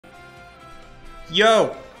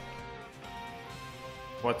Yo!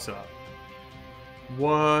 What's up?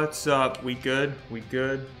 What's up? We good? We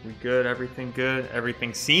good? We good? Everything good?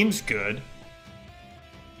 Everything seems good.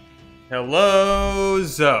 Hello,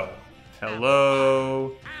 Zoe.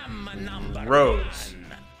 Hello, Rose.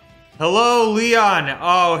 Hello, Leon.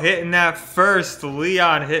 Oh, hitting that first.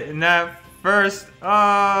 Leon hitting that first.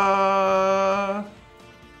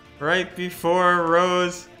 Right before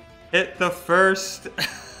Rose hit the first.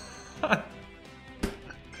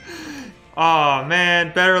 Oh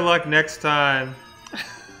man, better luck next time.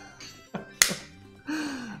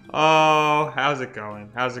 Oh, how's it going?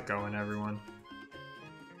 How's it going, everyone?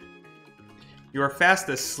 You were fast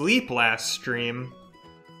asleep last stream.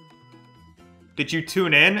 Did you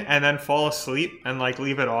tune in and then fall asleep and like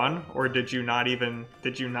leave it on, or did you not even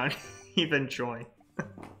even join?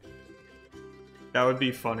 That would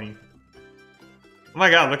be funny. Oh my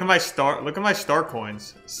god, look at my star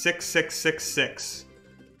coins. 6666.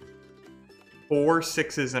 4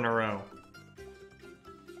 6s in a row.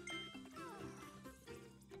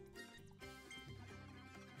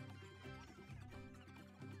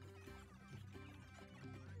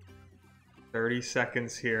 "30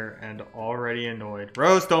 seconds here and already annoyed."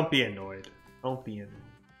 Rose, don't be annoyed. Don't be annoyed.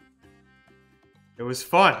 It was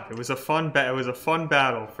fun. It was a fun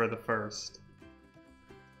battle for the first.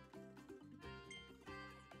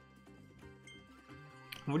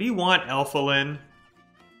 What do you want, Elfalin?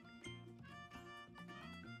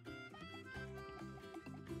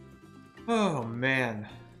 Oh man.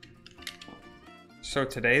 So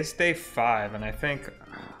today's day 5, and I think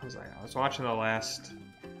I was watching the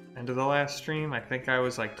end of the last stream. I think I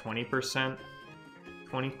was like 20%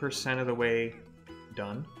 of the way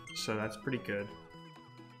done. So that's pretty good.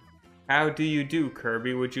 How do you do,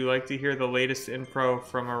 Kirby? Would you like to hear the latest info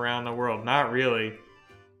from around the world? Not really.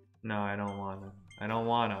 No, I don't wanna. I don't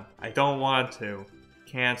wanna. I don't want to.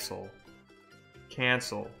 Cancel.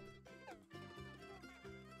 Cancel.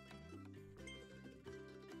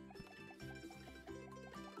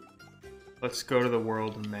 Let's go to the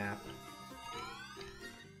world map.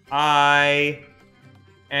 I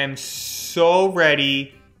am so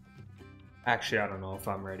ready. Actually, I don't know if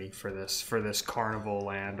I'm ready for this carnival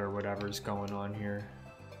land or whatever's going on here.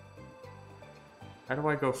 How do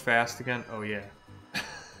I go fast again? Oh yeah.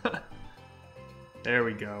 There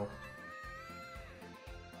we go.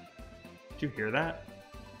 Did you hear that?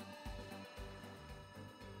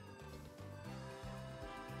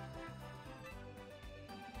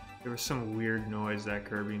 There was some weird noise that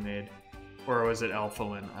Kirby made. Or was it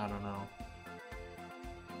Elfalin? I don't know.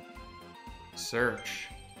 Search.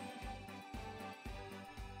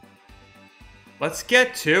 Let's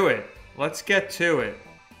get to it. Let's get to it.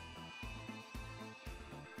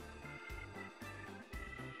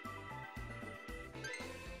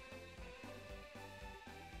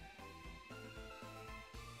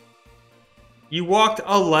 You walked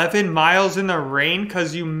 11 miles in the rain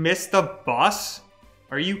because you missed the bus?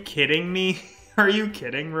 Are you kidding me? Are you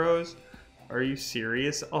kidding, Rose? Are you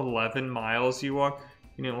serious? 11 miles you walked?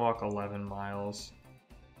 You didn't walk 11 miles.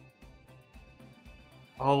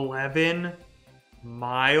 11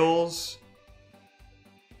 miles?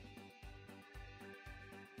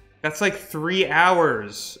 That's like 3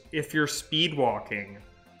 hours if you're speed walking.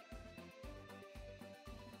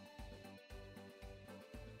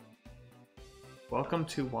 Welcome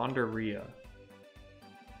to Wanderia.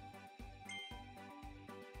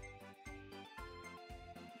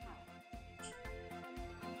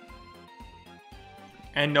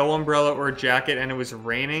 And no umbrella or jacket, and it was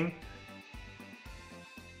raining?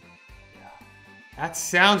 That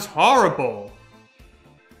sounds horrible.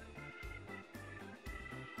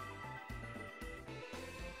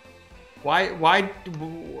 Why?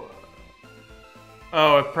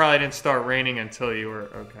 Oh, it probably didn't start raining until you were,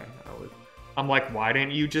 okay. I'm like, why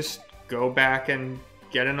didn't you just go back and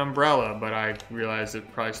get an umbrella? But I realized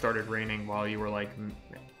it probably started raining while you were like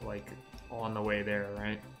on the way there,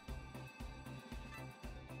 right?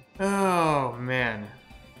 Oh, man.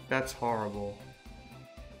 That's horrible.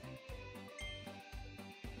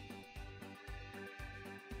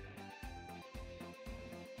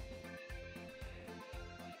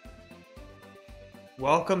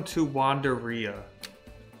 Welcome to Wanderia.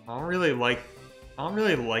 I don't really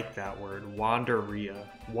like that word. Wanderia.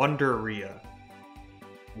 Wanderia.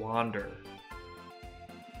 Wander.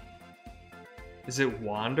 Is it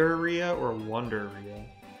Wanderia or Wonderia?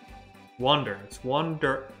 Wonder. It's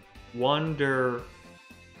Wanderia.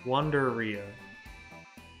 Wanderia.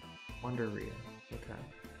 Okay.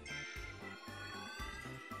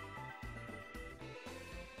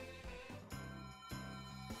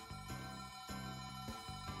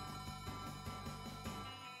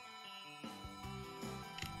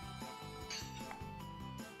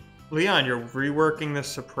 Leon, you're reworking the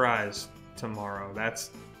surprise tomorrow. That's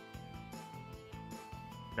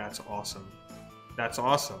awesome. That's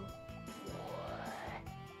awesome.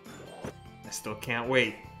 I still can't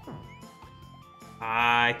wait.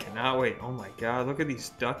 I cannot wait. Oh my god, look at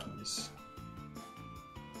these duckies.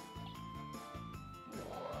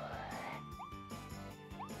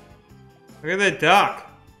 Look at the duck.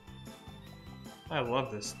 I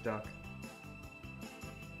love this duck.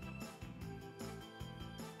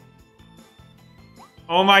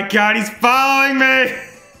 Oh my god, he's following me!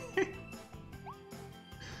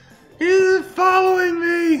 He's following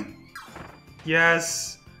me!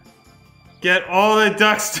 Yes. Get all the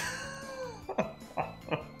ducks.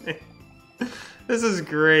 This is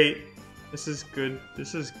great. This is good.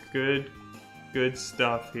 This is good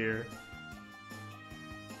stuff here.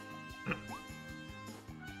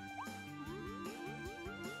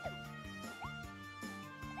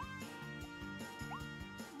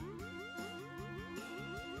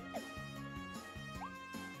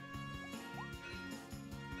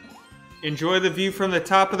 Enjoy the view from the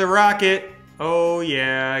top of the rocket. Oh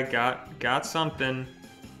yeah, got something.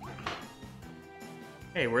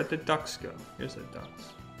 Hey, where'd the ducks go? Here's the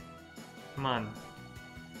ducks. Come on.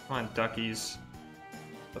 Come on, duckies.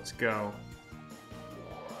 Let's go.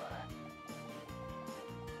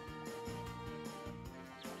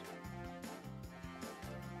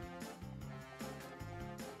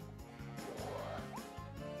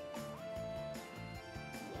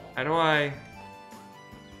 How do I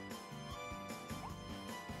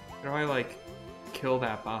like kill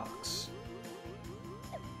that box?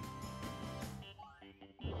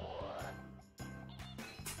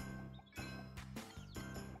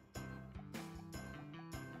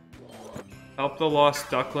 Help the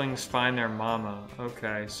lost ducklings find their mama.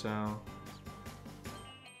 Okay, so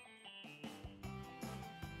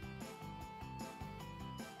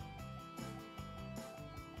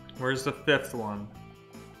where's the fifth one?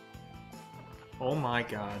 Oh my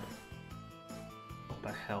god. What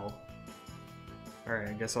the hell? Alright,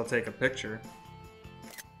 I guess I'll take a picture.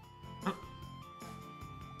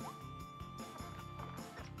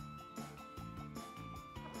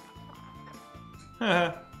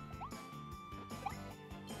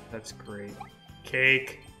 That's great.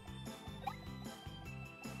 Cake.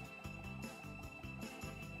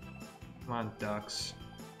 Come on, ducks.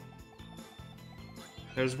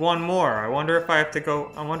 There's one more. I wonder if I have to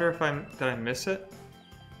go. I wonder if did I miss it?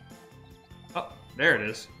 Oh, there it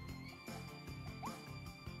is.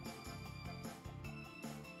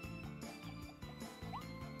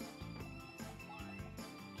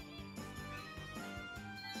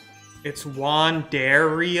 It's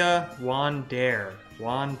Wandaria. Wandaria.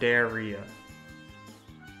 Wandaria.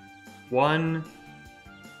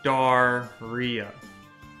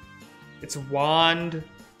 It's Wandaria.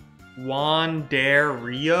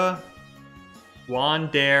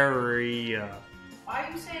 Wandaria. Why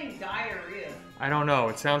are you saying diarrhea? I don't know.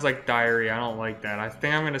 It sounds like diarrhea. I don't like that. I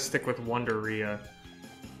think I'm gonna stick with Wonderia.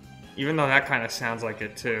 Even though that kind of sounds like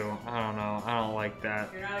it too. I don't know. I don't like that.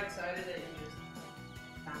 You're not excited that you just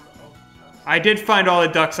found the whole stuff? I did find all the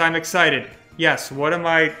ducks. I'm excited. Yes. What am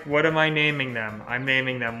I naming them? I'm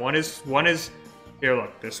naming them. One is here.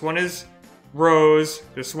 Look. This one is Rose.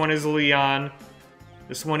 This one is Leon.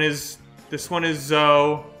 This one is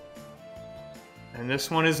Zoe. And this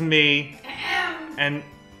one is me. And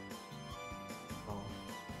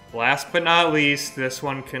last but not least, this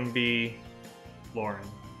one can be Lauren.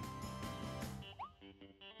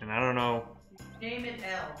 And I don't know. Name it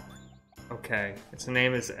L. Okay, its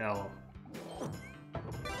name is L.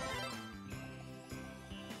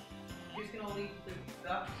 You're just gonna leave the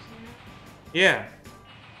ducks here? Yeah.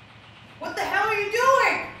 What the hell are you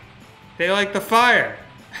doing? They like the fire.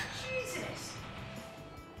 Jesus.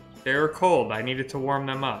 They were cold. I needed to warm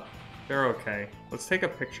them up. They're okay. Let's take a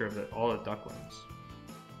picture of all the ducklings.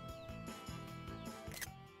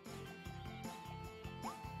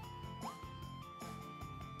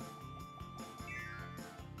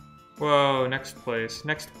 Whoa, next place.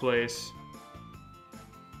 Next place.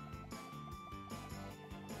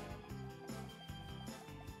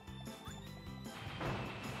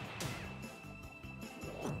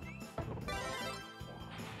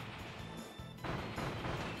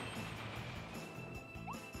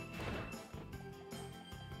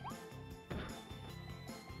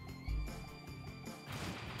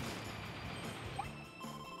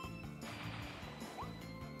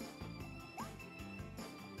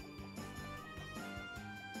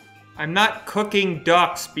 I'm not cooking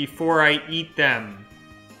ducks before I eat them.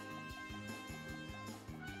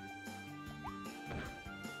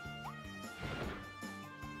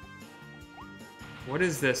 What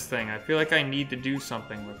is this thing? I feel like I need to do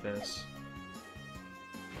something with this.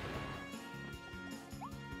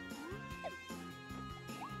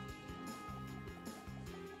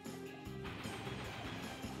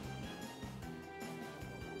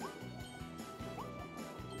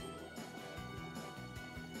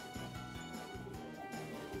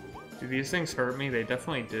 Do these things hurt me? They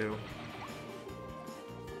definitely do.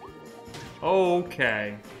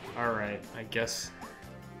 Okay. Alright, I guess,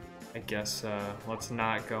 let's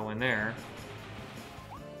not go in there.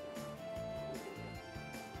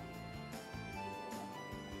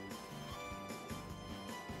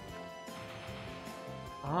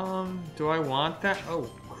 Do I want that? Oh,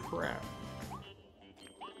 crap.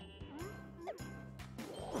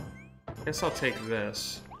 Guess I'll take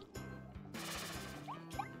this.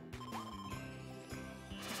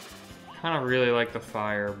 Kind of really like the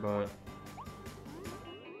fire, but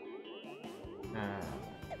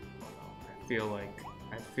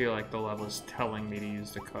I feel like the level's telling me to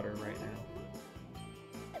use the cutter right now.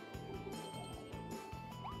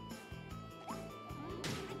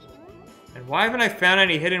 And why haven't I found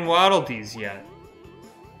any hidden Waddle Dees yet?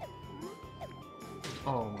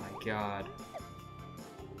 Oh my god.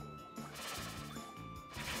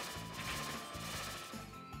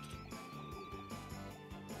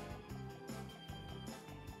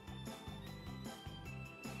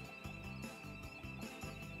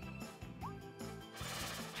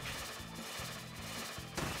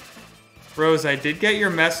 Rose, I did get your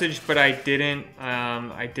message, but I didn't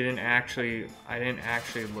actually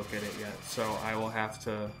look at it yet. So I will have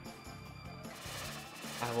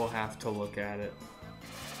to look at it.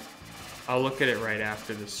 I'll look at it right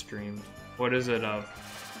after the stream. What is it of?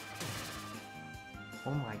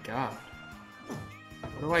 Oh my god.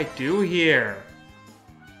 What do I do here?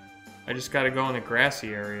 I just gotta go in the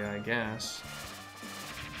grassy area, I guess.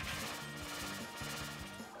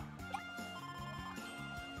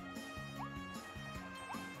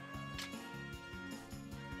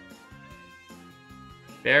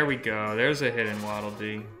 There we go. There's a hidden Waddle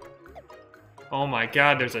Dee. Oh my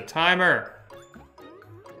god, there's a timer!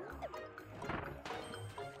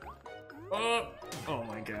 Oh, oh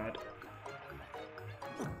my god.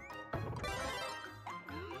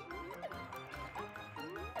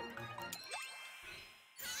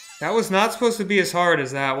 That was not supposed to be as hard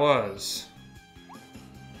as that was.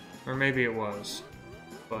 Or maybe it was.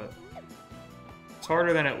 But it's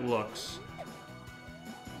harder than it looks.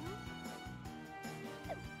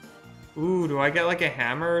 Ooh, do I get like a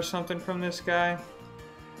hammer or something from this guy?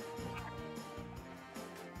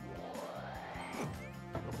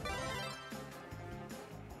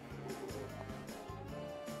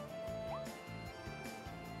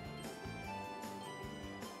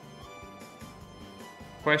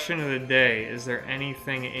 Question of the day, is there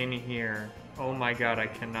anything in here? Oh my god, I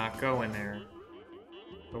cannot go in there.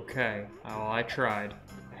 Okay, well, I tried.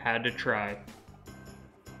 I had to try.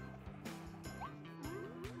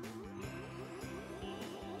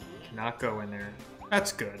 Cannot go in there.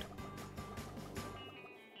 That's good.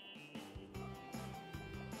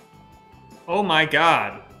 Oh my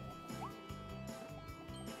god.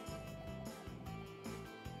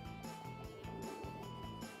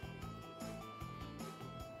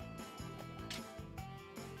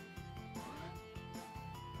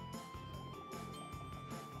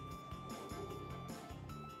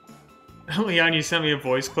 Leon, you sent me a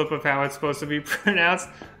voice clip of how it's supposed to be pronounced.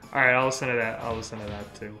 Alright, I'll listen to that. I'll listen to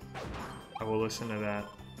that too. I will listen to that.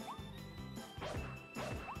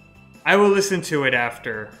 I will listen to it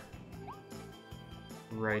after.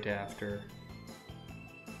 Right after.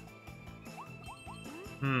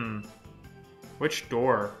 Which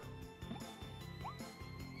door?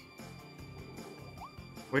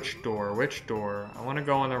 Which door? Which door? I want to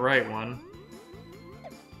go on the right one.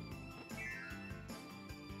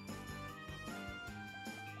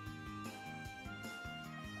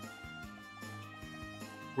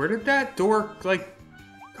 Where did that door, like,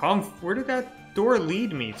 come? Where did that door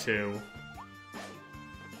lead me to?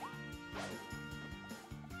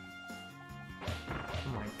 Oh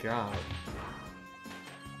my god.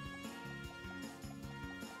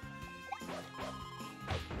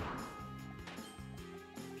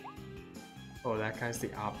 Oh, that guy's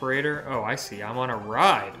the operator? Oh, I see. I'm on a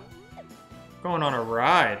ride. Going on a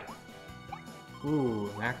ride. Ooh,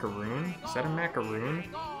 macaroon? Is that a macaroon?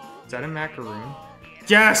 Is that a macaroon?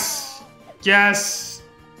 Yes! Yes!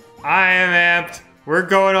 I am amped. We're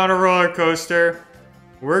going on a roller coaster.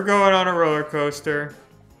 We're going on a roller coaster.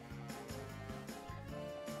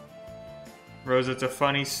 Rose, it's a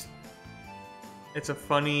funny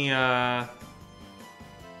funny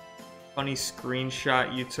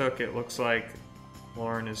screenshot you took. It looks like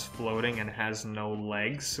Lauren is floating and has no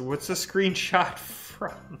legs. What's the screenshot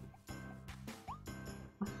from?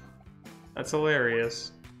 That's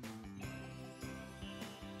hilarious.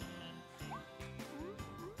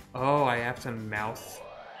 Oh, I have to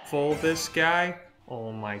mouthful this guy?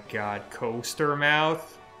 Oh my god, coaster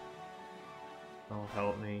mouth? Oh,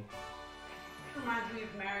 help me. Reminds me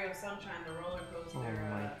of Mario Sunshine, the roller coaster. Oh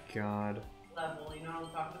my god. Level, you know what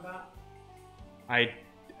I'm talking about?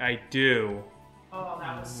 I do. Oh,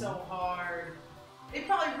 that was so hard. They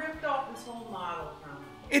probably ripped off this whole model from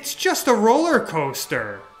it. It's just a roller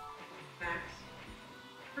coaster. Max,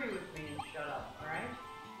 agree with me and shut up, alright?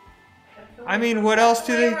 I mean, what else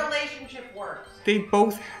do they... The way a relationship works. They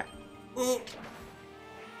both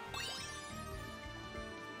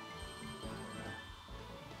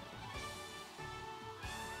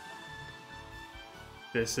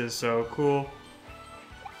This is so cool.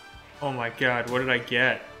 Oh my god, what did I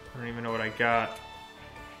get? I don't even know what I got.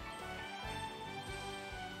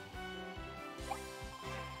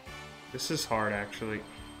 This is hard, actually.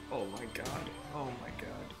 Oh my god. Oh my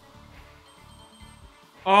god.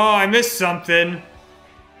 Oh, I missed something!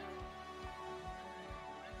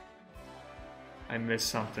 I missed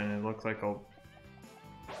something. It looked like a...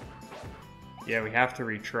 Yeah, we have to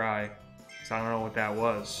retry. Because I don't know what that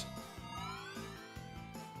was.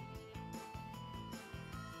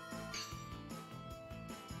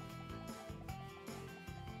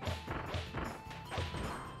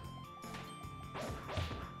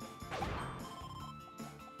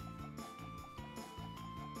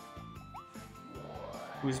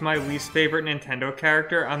 Who's my least favorite Nintendo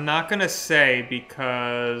character? I'm not gonna say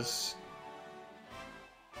because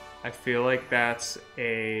I feel like that's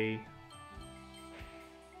a...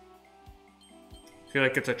 I feel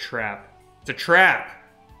like it's a trap. It's a trap!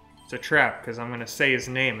 It's a trap, because I'm gonna say his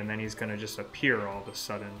name and then he's gonna just appear all of a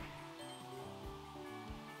sudden.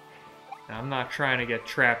 And I'm not trying to get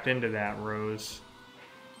trapped into that, Rose.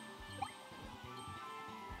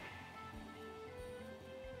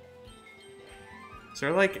 Is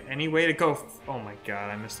there, like, any way to go... Oh my god,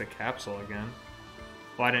 I missed the capsule again.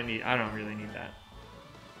 Well, I don't really need that.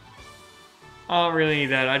 I don't really need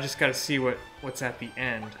that. I just gotta see what's at the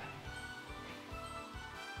end.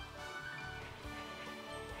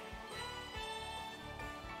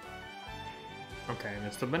 Okay, I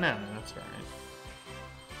missed the banana. That's alright.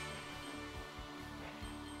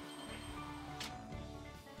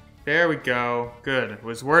 There we go. Good. It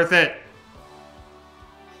was worth it.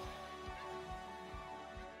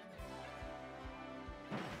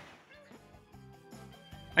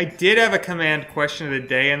 I did have a command question of the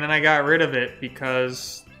day, and then I got rid of it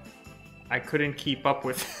because I couldn't keep up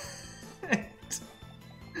with it.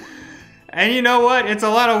 And you know what? It's a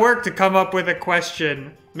lot of work to come up with a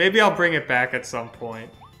question. Maybe I'll bring it back at some point.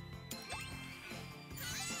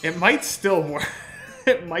 It might still work.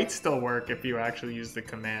 It might still work if you actually use the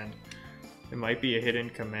command. It might be a hidden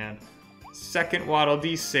command. Second Waddle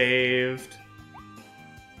Dee saved.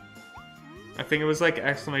 I think it was like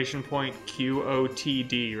exclamation point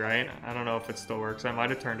QOTD, right? I don't know if it still works. I might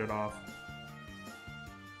have turned it off.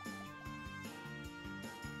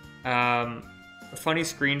 A funny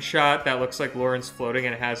screenshot that looks like Lauren's floating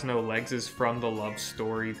and has no legs is from the Love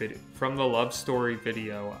Story video. From the Love Story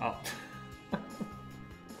video.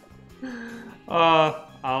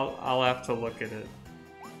 I'll have to look at it.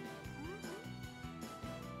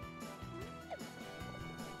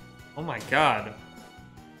 Oh my god.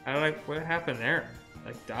 What happened there?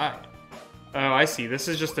 Like, died. Oh, I see. This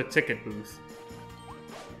is just a ticket booth.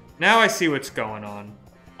 Now I see what's going on.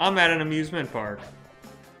 I'm at an amusement park.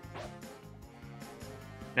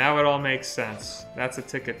 Now it all makes sense. That's a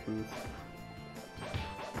ticket booth.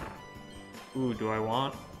 Ooh, do I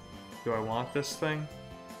want this thing?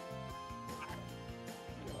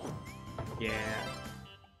 Yeah.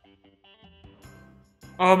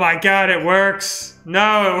 Oh my god, it works!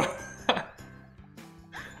 No!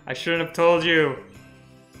 I shouldn't have told you.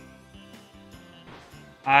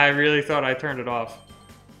 I really thought I turned it off.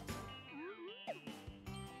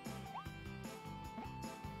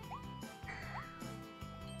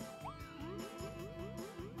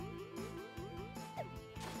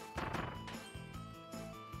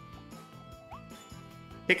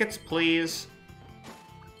 Tickets, please.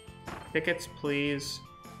 Tickets, please.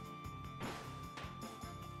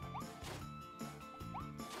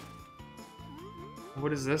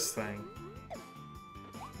 What is this thing?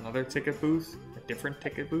 Another ticket booth? A different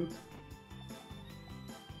ticket booth?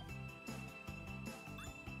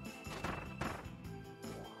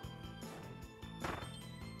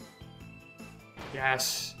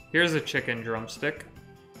 Yes! Here's a chicken drumstick.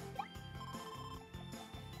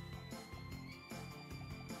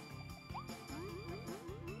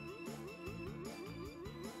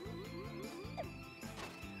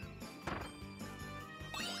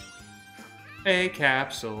 A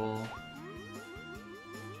capsule.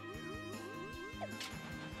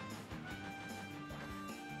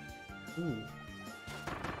 Ooh.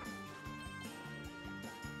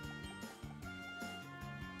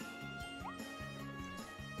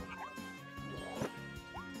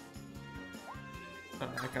 Oh,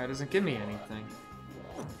 that guy doesn't give me anything.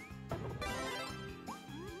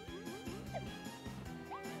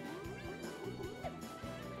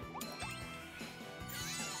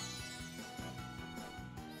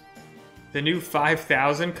 The new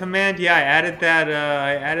 5,000 command? Yeah, I added that.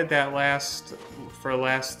 I added that last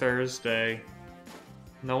Thursday.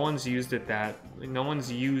 No one's used it no one's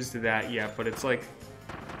used that yet, but it's like,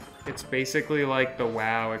 it's basically like the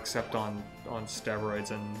WoW except on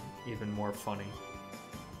steroids and even more funny.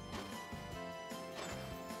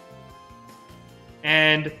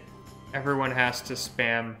 And everyone has to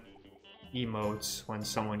spam emotes when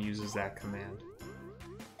someone uses that command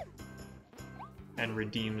and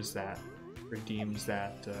redeems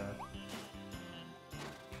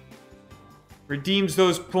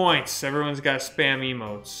those points. Everyone's got to spam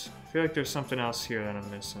emotes. I feel like there's something else here that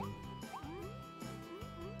I'm missing.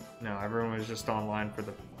 No, everyone was just online for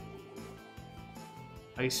the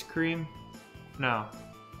ice cream. No,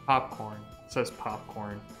 popcorn. It says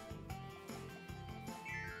popcorn.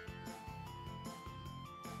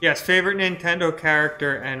 Yes, favorite Nintendo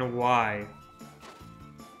character and why?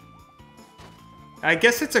 I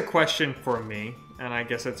guess it's a question for me, and I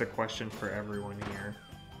guess it's a question for everyone here.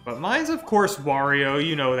 But mine's, of course, Wario.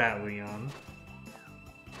 You know that, Leon.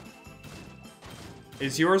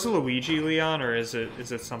 Is yours Luigi, Leon, or is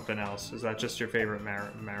it something else? Is that just your favorite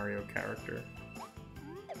Mario character?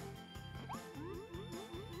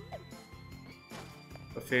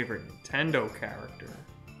 A favorite Nintendo character?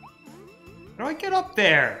 How do I get up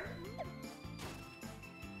there?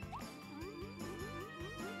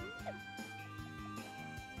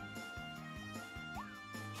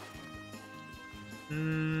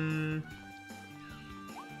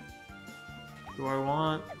 Do I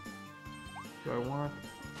want? I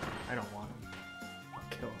don't want him. I'll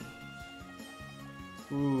kill him.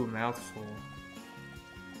 Ooh, mouthful.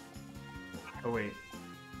 Oh wait.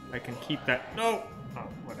 I can keep that. No! Oh,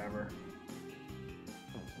 whatever.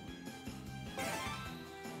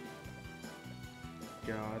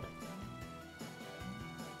 God.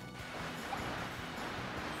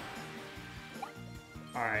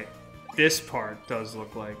 Alright. This part does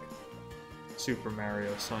look like Super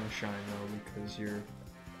Mario Sunshine, though, because you're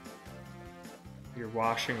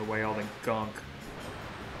washing away all the gunk.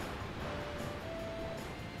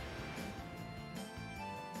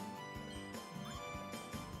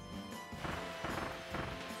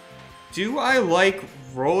 Do I like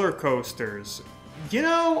roller coasters? You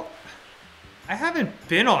know, I haven't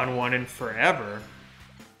been on one in forever.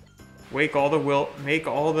 Make all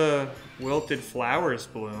the wilted flowers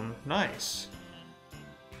bloom. Nice.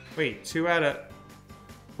 Wait, 4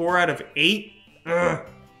 out of 8? Ugh.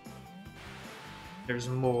 There's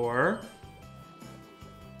more.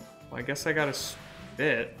 Well, I guess I gotta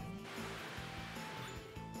spit.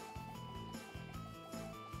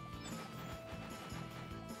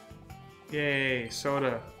 Yay,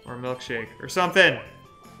 soda or milkshake or something.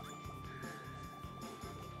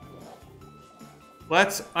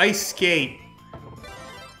 Let's ice skate.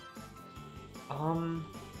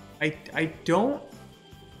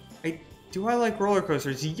 Do I like roller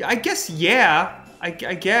coasters? I guess, yeah. I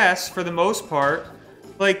guess, for the most part.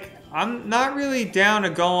 Like, I'm not really down to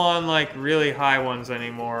go on, like, really high ones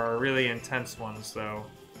anymore, or really intense ones, though.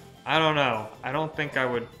 I don't know. I don't think I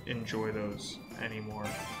would enjoy those anymore.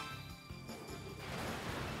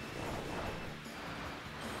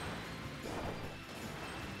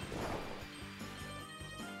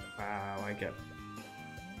 Wow, I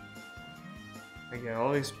get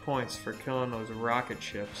all these points for killing those rocket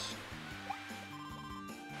ships.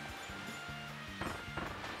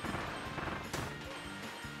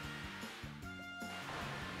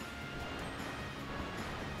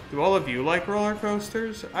 Do all of you like roller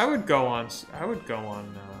coasters? I would go on some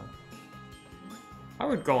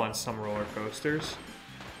roller coasters.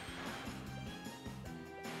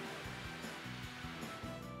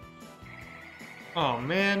 Oh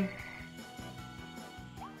man.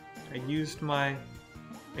 I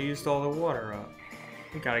used all the water up.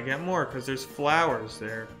 We gotta get more because there's flowers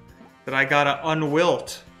there that I gotta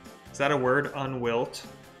unwilt. Is that a word? Unwilt?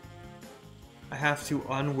 I have to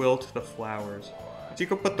unwilt the flowers. So you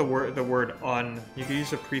could put the word un. You could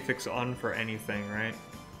use the prefix un for anything, right?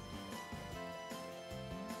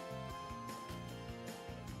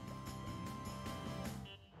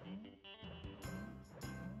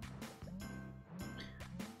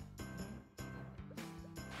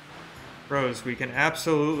 Rose, we can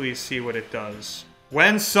absolutely see what it does.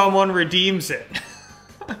 When someone redeems it.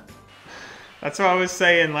 That's what I was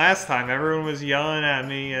saying last time. Everyone was yelling at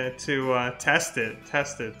me to test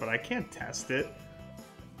it, but I can't test it.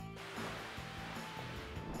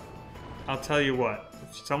 I'll tell you what,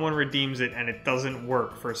 if someone redeems it and it doesn't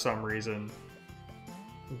work for some reason,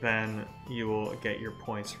 then you will get your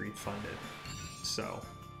points refunded. So,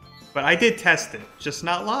 but I did test it, just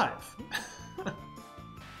not live.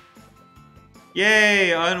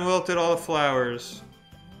 Yay, unwilted all the flowers.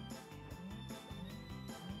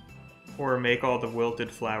 Or make all the wilted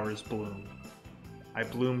flowers bloom. I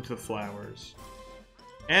bloomed the flowers.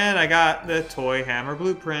 And I got the toy hammer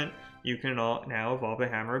blueprint. You can now evolve the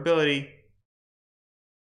hammer ability.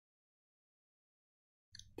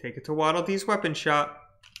 Take it to Waddle Dee's weapon shop.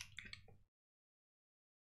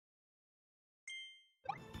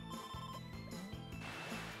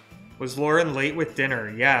 Was Lauren late with dinner?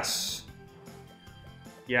 Yes.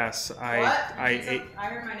 Yes, I ate. I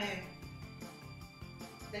heard my name.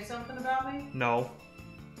 Say something about me? No.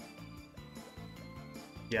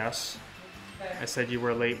 Yes. Okay. I said you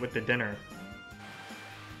were late with the dinner.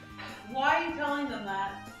 Why are you telling them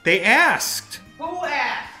that? They asked! Who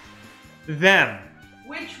asked? Them.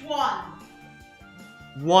 Which one?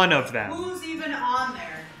 One of them. Who's even on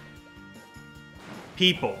there?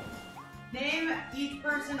 People. Name each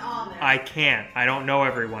person on there. I can't. I don't know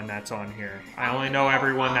everyone that's on here. I only know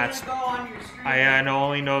everyone that's... I'm gonna go on your stream. I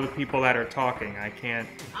only know the people that are talking. I can't...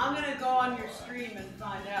 I'm gonna go on your stream and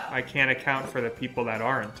find out. I can't account for the people that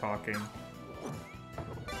aren't talking.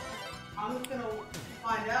 I'm just gonna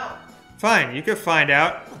find out. Fine, you could find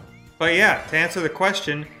out. But yeah, to answer the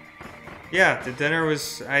question, yeah, the dinner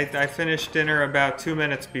was... I finished dinner about 2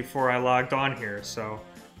 minutes before I logged on here, so...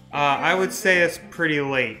 I would say it's pretty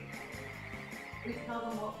late. Please tell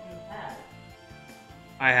them what you had.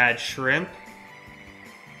 I had shrimp,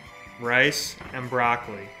 rice, and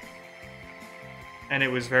broccoli. And it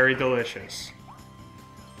was very delicious.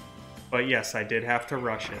 But yes, I did have to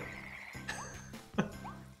rush it.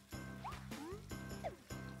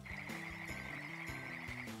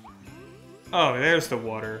 Oh, there's the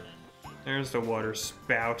water. There's the water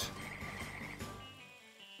spout.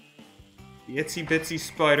 The itsy bitsy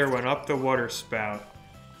spider went up the water spout.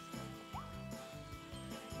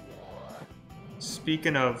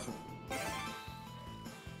 Speaking of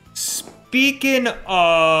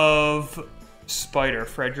Spider,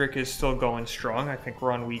 Frederick is still going strong. I think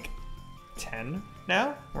we're on week 10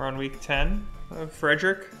 now. We're on week 10 of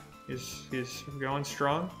Frederick. He's going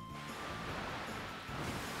strong.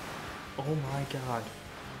 Oh my god.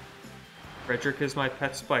 Frederick is my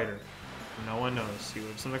pet spider. No one knows. He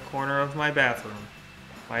lives in the corner of my bathroom.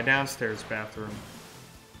 My downstairs bathroom.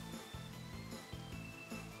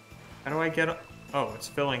 How do I get up? Oh, it's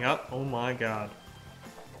filling up? Oh my god.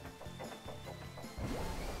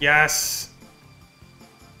 Yes!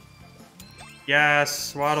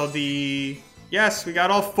 Yes, Waddle Dee. Yes, we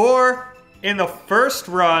got all 4 in the first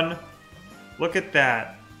run. Look at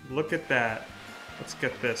that. Look at that. Let's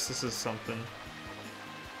get this. This is something.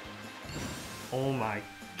 Oh my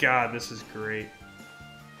god, this is great.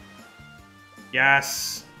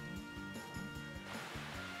 Yes!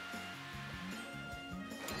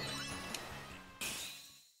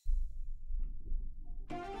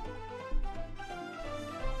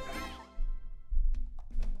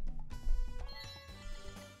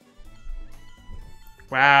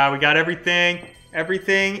 Wow, we got everything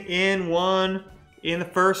in the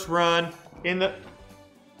first run,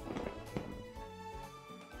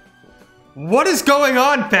 What is going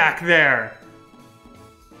on back there?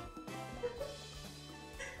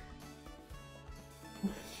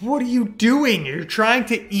 What are you doing? You're trying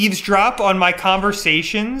to eavesdrop on my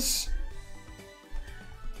conversations?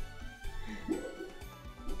 Oh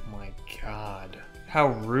my god. How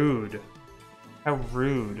rude. How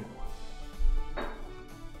rude.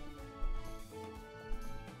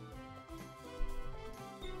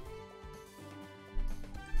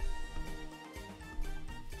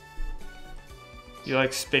 You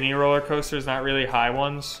like spinny roller coasters, not really high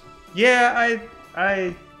ones? Yeah,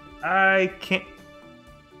 I can't...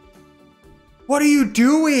 What are you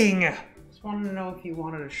doing? Just wanted to know if you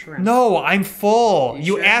wanted a shrimp. No, I'm full.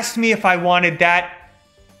 You sure? asked me if I wanted that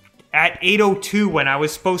at 8:02 when I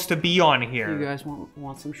was supposed to be on here. You guys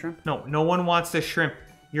want some shrimp? No, no one wants the shrimp.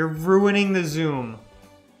 You're ruining the Zoom.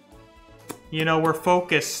 You know, we're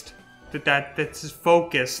focused. That's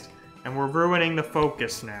focused, and we're ruining the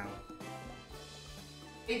focus now.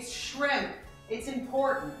 It's shrimp. It's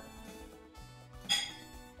important.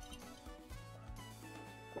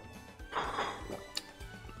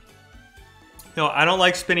 No, I don't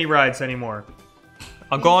like spinny rides anymore.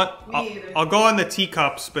 I'll go on the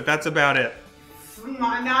teacups, but that's about it.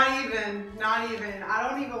 Not even. I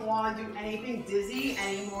don't even want to do anything dizzy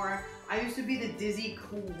anymore. I used to be the dizzy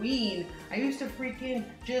queen. I used to freaking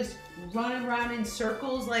just run around in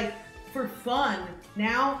circles like for fun.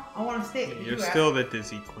 Now I want to stay. You're still the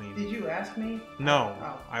dizzy queen. Did you ask me? No,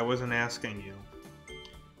 oh. I wasn't asking you.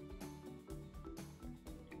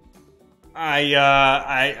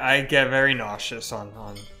 I get very nauseous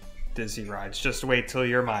on dizzy rides. Just wait till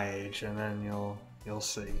you're my age, and then you'll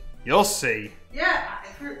see. You'll see. Yeah,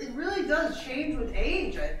 it really does change with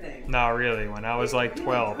age, I think. No, really. When I was like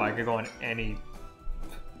 12, I could go on any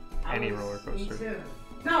roller coaster. Me too.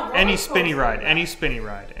 No, any spinny ride. Any spinny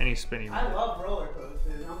ride. I love roller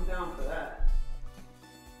coasters. I'm down for that.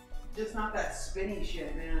 Just not that spinny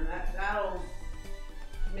shit, man. That'll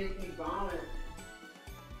make me vomit.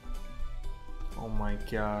 Oh my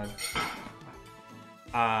god.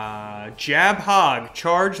 Jab hog,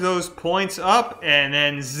 charge those points up and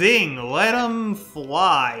then zing, let them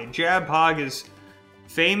fly. Jab hog is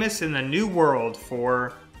famous in the New World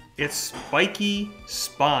for its spiky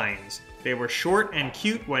spines. They were short and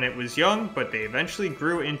cute when it was young, but they eventually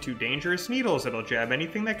grew into dangerous needles that'll jab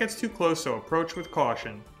anything that gets too close, so approach with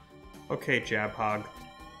caution. Okay, Jab hog.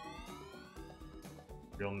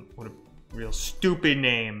 What a real stupid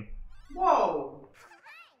name. Whoa!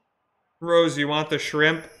 Rose, you want the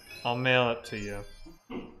shrimp? I'll mail it to you.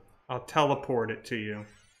 I'll teleport it to you.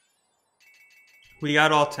 We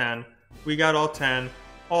got all 10. We got all 10.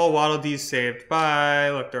 All Waddle Dees saved.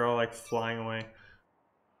 Bye. Look, they're all like flying away.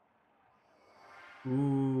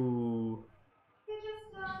 Ooh.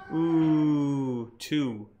 Ooh.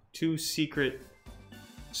 Two secret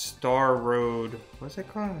Star Road. What's it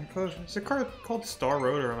called? Is it called Star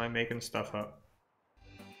Road, or am I making stuff up?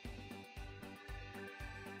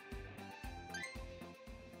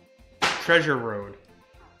 Treasure Road.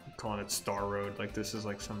 I'm calling it Star Road, like this is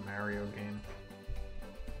like some Mario game.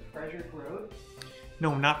 Treasure Road?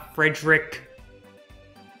 No, not Frederick.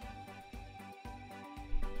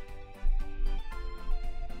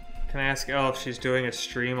 Can I ask Elle if she's doing a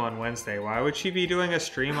stream on Wednesday? Why would she be doing a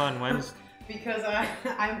stream on Wednesday? Because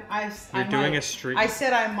You're doing a stream. I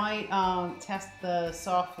said I might test the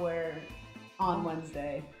software on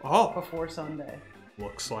Wednesday. Oh. Before Sunday.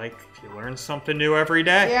 Looks like you learn something new every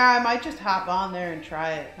day. Yeah, I might just hop on there and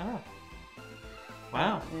try it. Oh.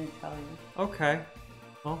 Wow. I didn't tell you. Okay.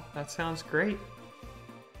 Well, that sounds great.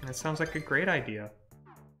 That sounds like a great idea.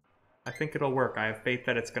 I think it'll work. I have faith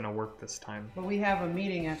that it's going to work this time. But we have a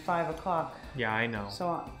meeting at 5 o'clock. Yeah, I know.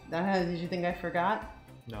 So, did you think I forgot?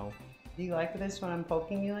 No. Do you like this when I'm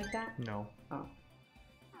poking you like that? No. Oh.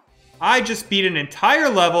 I just beat an entire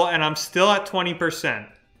level and I'm still at 20%.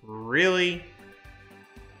 Really?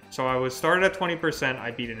 So I was started at 20%,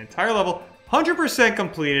 I beat an entire level, 100%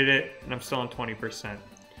 completed it, and I'm still on 20%.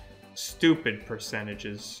 Stupid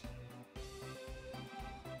percentages.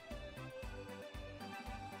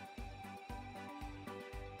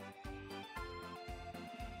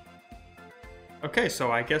 Okay,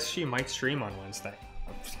 so I guess she might stream on Wednesday.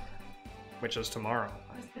 Which is tomorrow.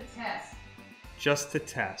 Just to test. Just to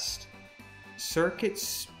test. Circuit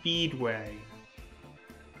Speedway.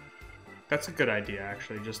 That's a good idea,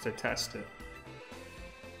 actually, just to test it.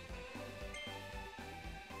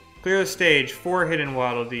 Clear the stage, 4 hidden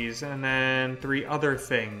Waddle Dees, and then 3 other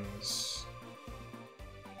things.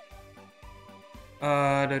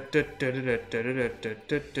 I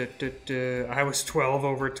was 12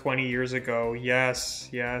 over 20 years ago. Yes,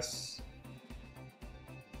 yes.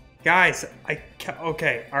 Guys,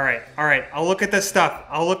 okay, alright. I'll look at this stuff.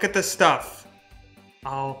 I'll look at the stuff.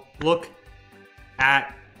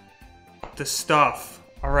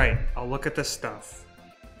 Alright, I'll look at the stuff.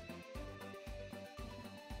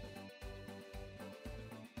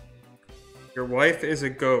 Your wife is a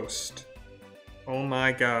ghost. Oh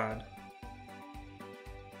my god.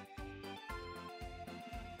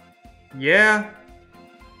 Yeah.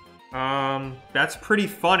 That's pretty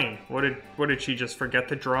funny. What did she just forget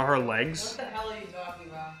to draw her legs? What the hell are you talking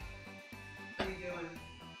about? What are you doing?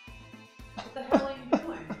 What the hell are you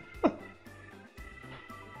doing?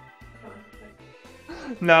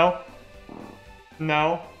 No.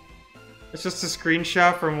 No. It's just a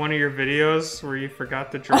screenshot from one of your videos where you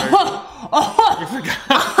forgot to draw. You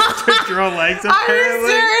forgot to draw legs.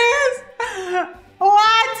 Apparently. Are you serious?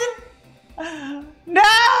 What?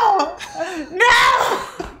 No! No!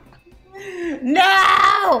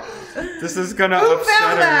 No! This is gonna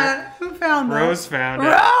upset her. That? Who found that? Rose found it.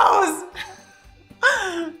 Rose!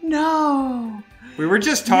 No. We were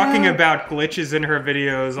just talking about glitches in her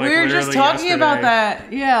videos, like we were literally just talking yesterday. about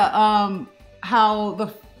that. Yeah.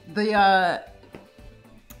 how that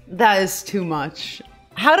is too much.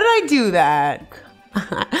 How did I do that?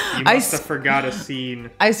 You must have forgot a scene.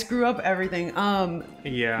 I screw up everything.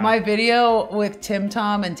 Yeah. My video with Tim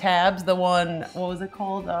Tom and Tabs, the one, what was it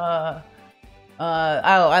called? I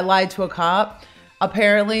lied to a cop.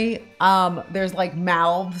 Apparently, there's like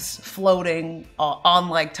mouths floating on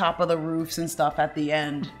like top of the roofs and stuff at the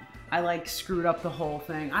end. I like screwed up the whole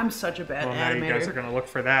thing. I'm such a bad animator. Now you guys are gonna look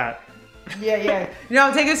for that. Yeah. You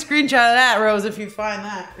know, take a screenshot of that, Rose, if you find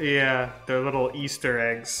that. Yeah, they're little Easter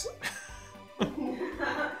eggs.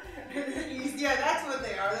 Yeah, that's what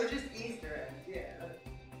they are. They're just Easter eggs. Yeah.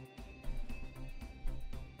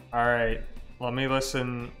 All right, let me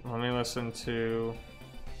listen to.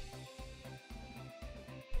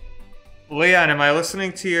 Leon, am I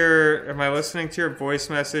listening to your voice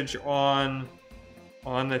message on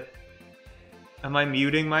the? Am I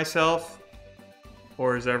muting myself?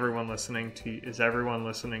 Or is everyone listening to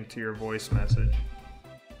your voice message?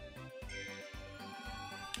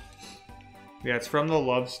 Yeah, it's from the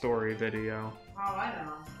love story video. Oh, I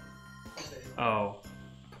know. Oh.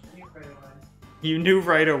 You right away. You knew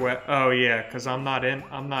right away. Oh yeah, because I'm not in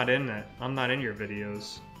your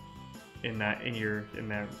videos. In that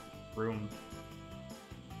room.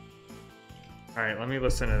 Alright, let me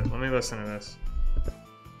listen to this.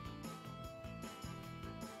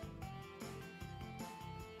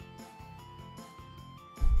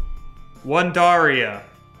 Wandaria.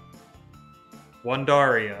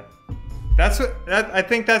 I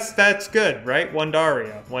think that's good, right?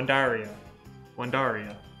 Wandaria.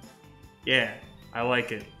 Yeah, I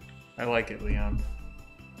like it, Leon.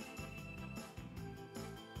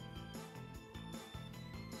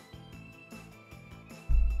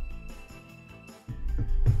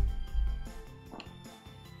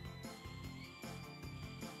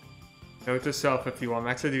 Note to self: if you want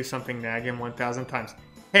Max to do something, nag him 1,000 times.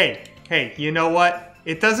 Hey, you know what?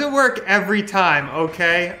 It doesn't work every time,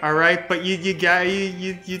 okay? All right, but you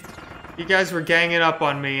guys were ganging up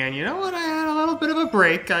on me, and you know what? I had a little bit of a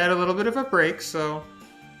break. So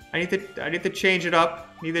I need to change it up.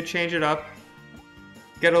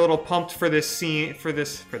 Get a little pumped for this scene. For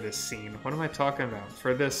this scene. What am I talking about?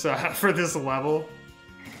 For this level.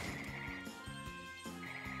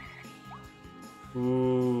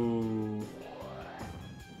 Ooh.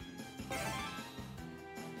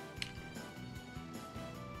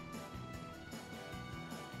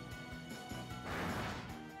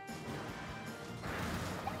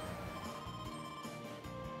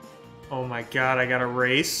 Oh my god, I got a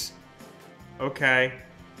race? Okay.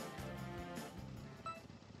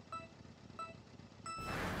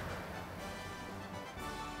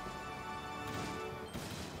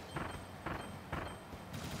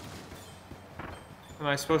 Am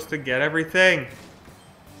I supposed to get everything?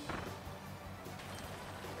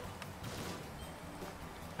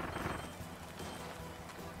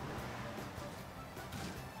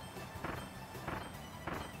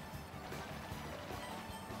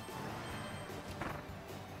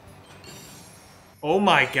 Oh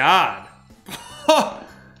my god.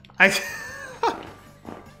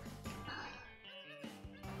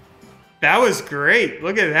 That was great.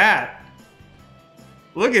 Look at that.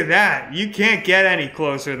 Look at that. You can't get any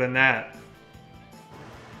closer than that.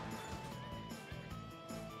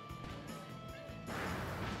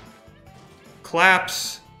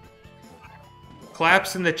 Claps.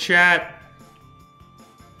 Claps in the chat.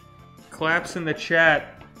 Claps in the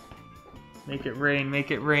chat. Make it rain,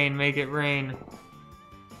 make it rain, make it rain.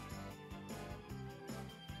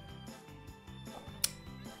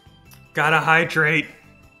 Gotta hydrate.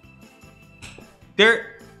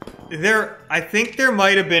 I think there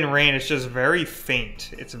might have been rain. It's just very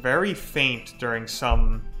faint. It's very faint during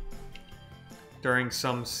some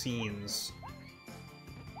scenes.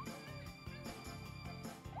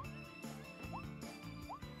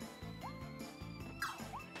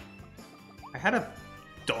 I had a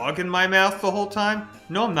dog in my mouth the whole time.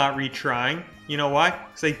 No, I'm not retrying. You know why?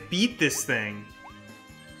 Because I beat this thing.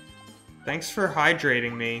 Thanks for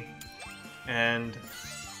hydrating me and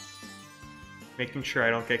making sure I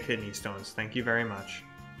don't get kidney stones. Thank you very much.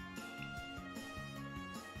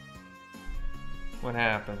 What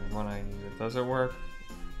happens when I use it? Does it work?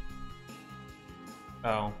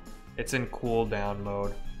 Oh, it's in cooldown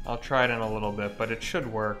mode. I'll try it in a little bit, but it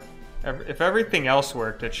should work. If everything else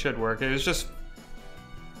worked, it should work. It's just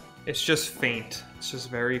faint. It's just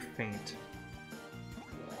very faint.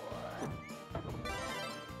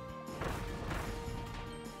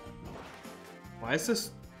 Why is this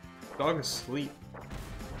dog asleep?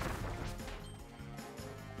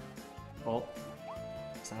 Oh,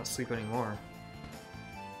 it's not asleep anymore.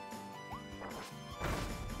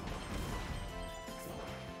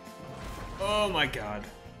 Oh my god.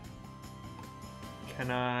 Can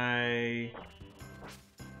I...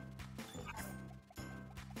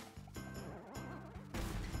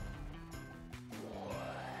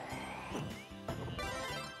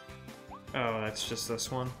 Oh, that's just this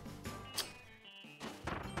one.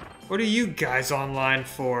 What are you guys online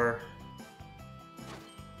for?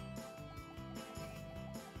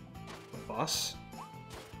 The bus?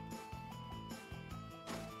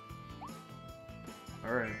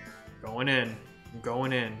 Alright, going in. I'm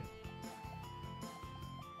going in.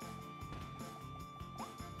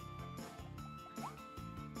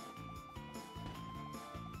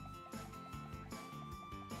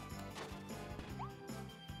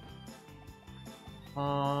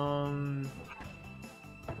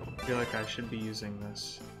 I feel like I should be using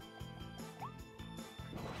this.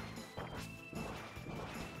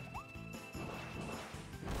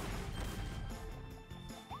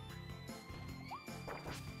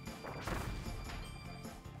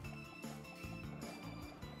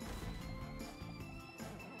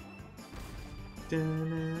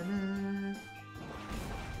 Da-na-na.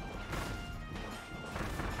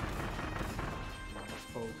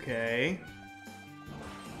 Okay.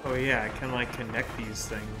 Oh yeah, I can like connect these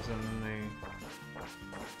things and then they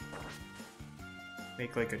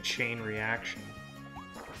make like a chain reaction.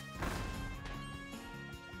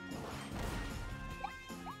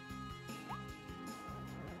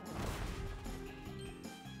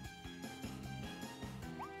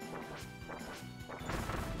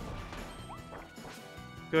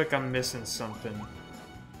 I feel like I'm missing something.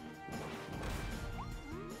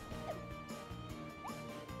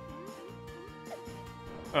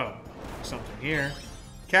 Oh, something here.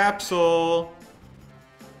 Capsule!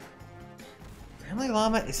 Family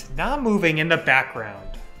Llama is not moving in the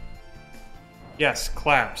background. Yes,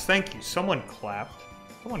 claps. Thank you. Someone clapped.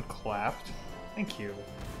 Someone clapped. Thank you.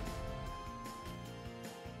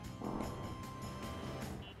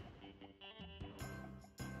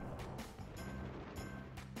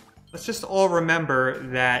 Let's just all remember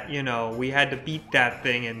that, you know, we had to beat that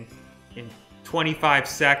thing in 25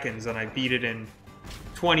 seconds, and I beat it in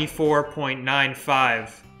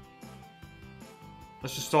 24.95.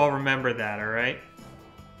 Let's just all remember that, alright?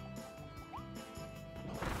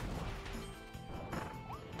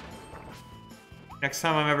 Next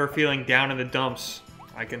time I'm ever feeling down in the dumps,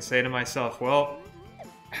 I can say to myself, well,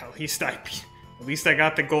 at least I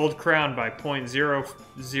got the gold crown by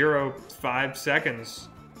 0.005 seconds.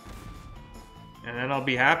 And then I'll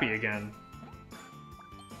be happy again.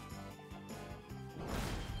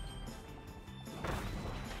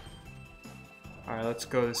 Alright, let's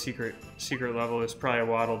go to the secret level. There's probably a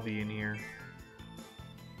Waddle Dee in here.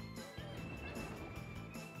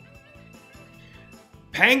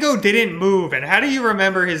 Pango didn't move, and how do you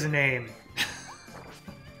remember his name?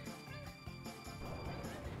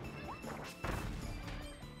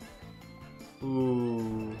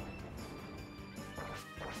 Ooh.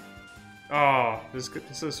 Oh, this is good.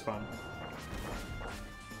 This is fun.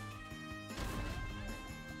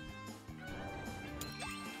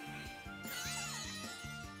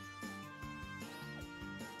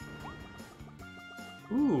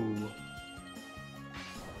 Ooh.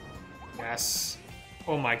 Yes.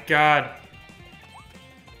 Oh my god.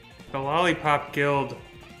 The Lollipop Guild.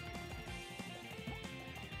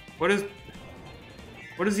 What is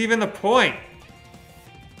even the point?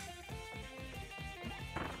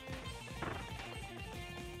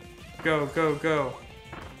 Go, go, go.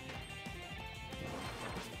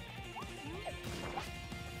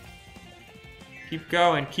 Keep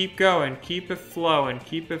going, keep going, keep it flowing,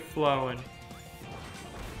 keep it flowing.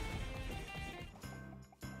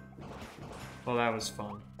 Well, that was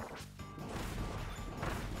fun.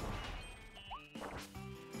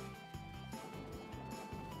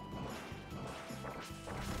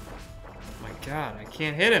 My god, I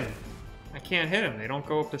can't hit him. I can't hit him. They don't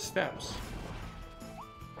go up the steps.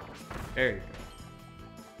 There you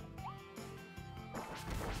go.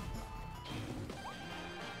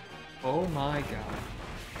 Oh my god.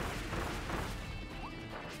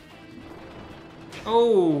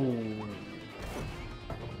 Oh!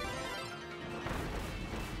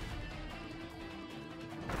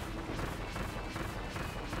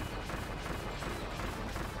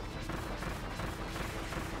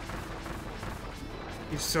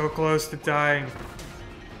 He's so close to dying.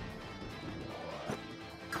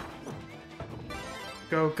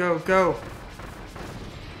 Go, go, go!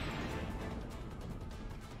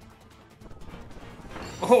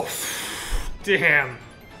 Oh, damn.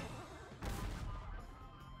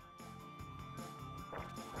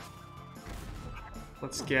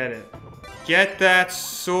 Let's get it. Get that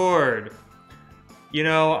sword! You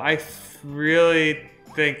know, I really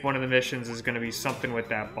think one of the missions is going to be something with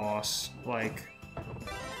that boss. Like,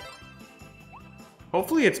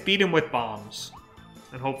 hopefully it's beat him with bombs.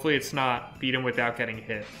 And hopefully it's not beat him without getting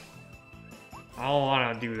hit. I don't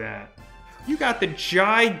want to do that. You got the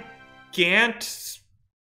Gigant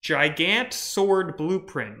Sword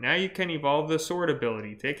Blueprint. Now you can evolve the sword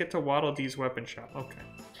ability. Take it to Waddle Dee's weapon shop. Okay.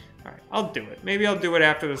 Alright, I'll do it. Maybe I'll do it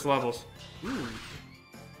after this levels. Ooh.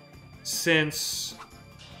 Since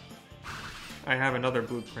I have another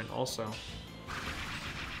blueprint also.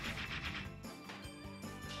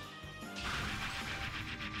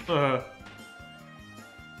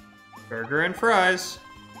 Burger and fries.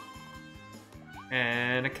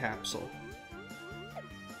 And a capsule.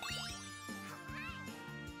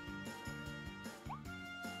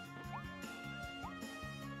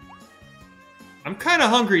 I'm kind of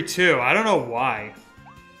hungry too. I don't know why.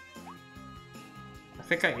 I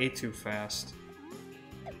think I ate too fast.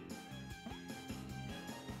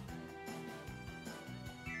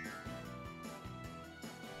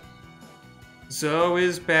 Zoe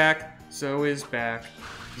is back. Zoe is back.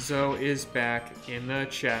 Zoe is back in the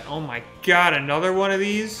chat. Oh my god, another one of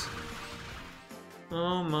these?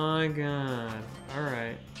 Oh my god.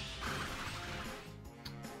 Alright.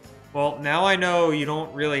 Well, now I know you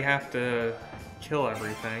don't really have to kill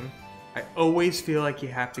everything. I always feel like you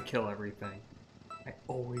have to kill everything. I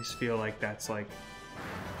always feel like that's like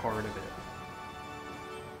part of it.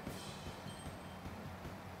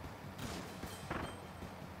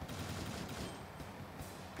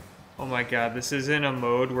 Oh my god, this is in a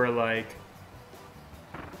mode where like...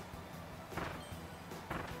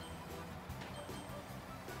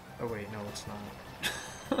 Oh wait, no it's not.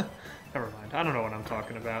 Never mind, I don't know what I'm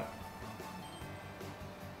talking about.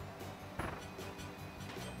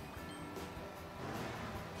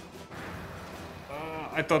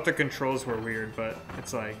 I thought the controls were weird, but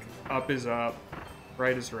it's like, up is up,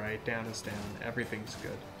 right is right, down is down, everything's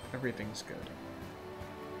good. Everything's good.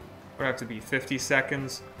 Would have to be 50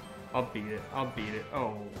 seconds. I'll beat it. I'll beat it.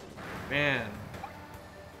 Oh, man.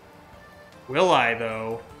 Will I,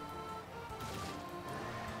 though?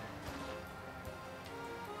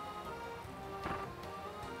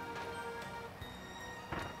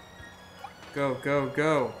 Go, go,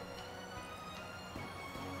 go.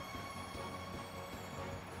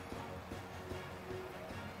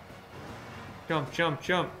 Jump, jump,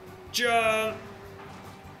 jump. Jump!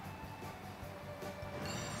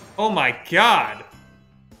 Oh my god!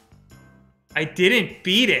 I didn't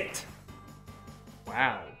beat it!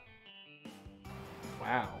 Wow.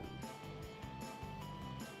 Wow.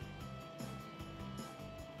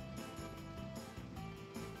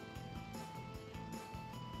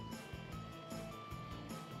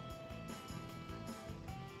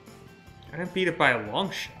 I didn't beat it by a long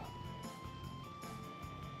shot.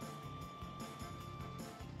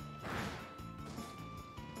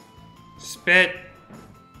 Spit.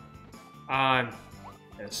 I'm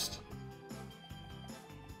pissed.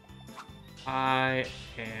 I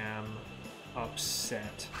am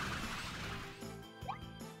upset.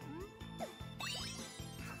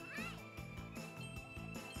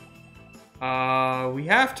 We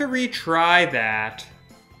have to retry that.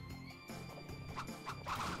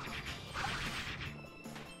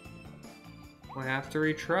 We have to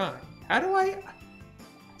retry. How do I...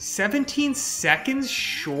 17 seconds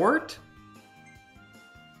short?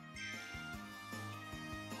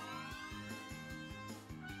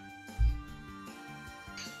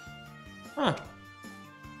 Huh.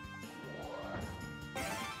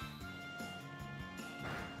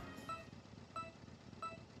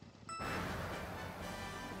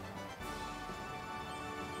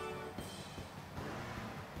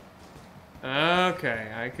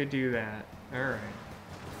 Okay, I could do that. Alright.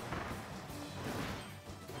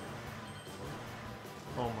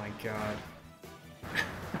 Oh my god.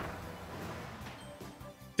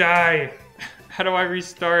 Die! How do I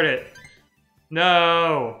restart it?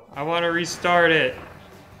 No! I want to restart it.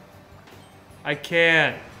 I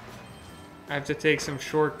can't. I have to take some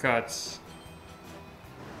shortcuts.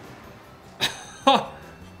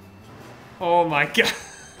 Oh my god.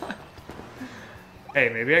 Hey,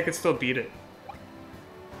 maybe I could still beat it.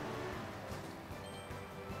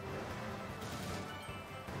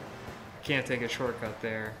 Can't take a shortcut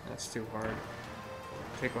there. That's too hard.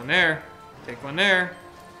 Take one there. Take one there.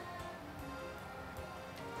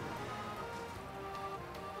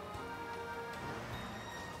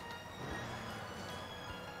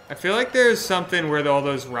 I feel like there's something where all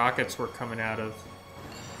those rockets were coming out of.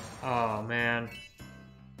 Oh, man.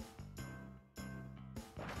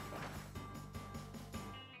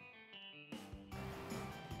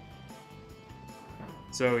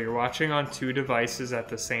 So you're watching on 2 devices at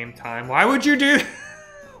the same time. Why would you do?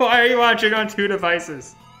 Why are you watching on 2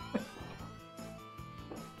 devices?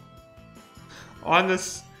 on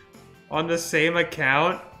the same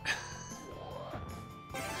account?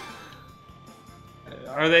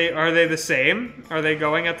 Are they the same? Are they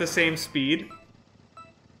going at the same speed?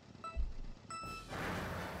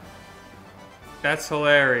 That's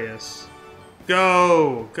hilarious.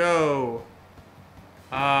 Go! Go!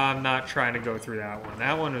 I'm not trying to go through that one.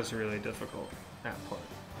 That one was really difficult. That part.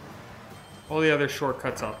 All the other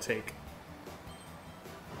shortcuts I'll take.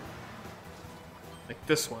 Like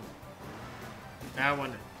this one. That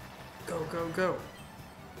one. Go, go, go.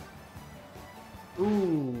 Ooh, ooh,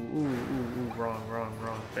 ooh, ooh. Wrong, wrong,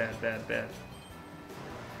 wrong. Bad, bad, bad.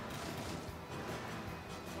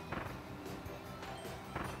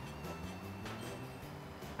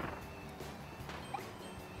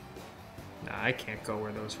 Nah, I can't go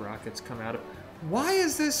where those rockets come out of. Why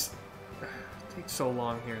is this... It takes so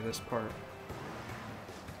long here, this part.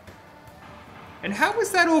 And how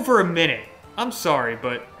is that over a minute? I'm sorry,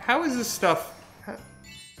 but how is this stuff... It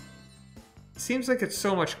seems like it's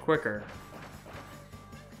so much quicker.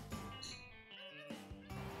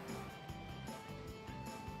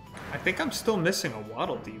 I think I'm still missing a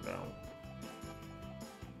Waddle Dee, though.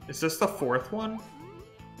 Is this the 4th one?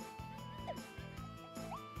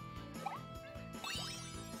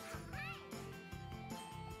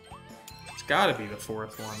 It's gotta be the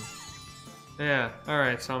 4th one. Yeah,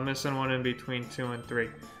 alright, so I'm missing one in between 2 and 3.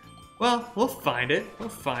 Well, we'll find it. We'll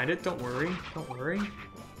find it. Don't worry. Don't worry.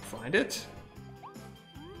 Find it.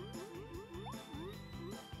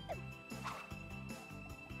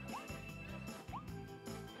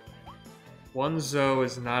 One Zoe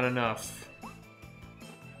is not enough.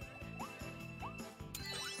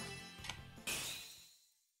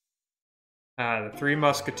 Ah, the 3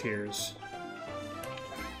 Musketeers.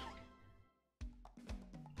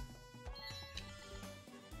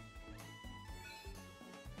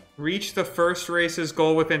 Reach the first race's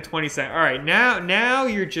goal within 20 seconds. All right, now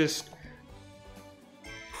you're just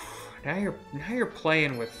now you're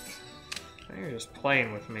playing with you're just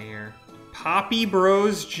playing with me here. Poppy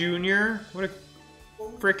Bros Jr. What a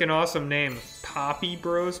freaking awesome name. Poppy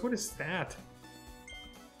Bros. What is that?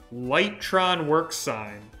 Lightron Works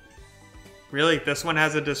sign. Really? This one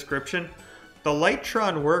has a description? The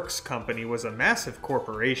Lightron Works company was a massive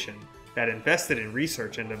corporation that invested in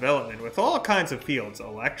research and development with all kinds of fields,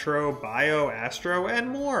 electro, bio, astro, and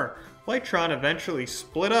more. Lightron eventually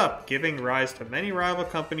split up, giving rise to many rival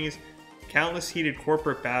companies, countless heated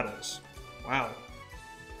corporate battles. Wow.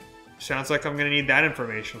 Sounds like I'm going to need that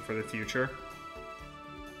information for the future.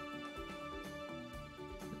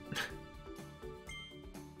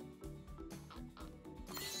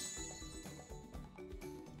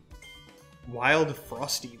 Wild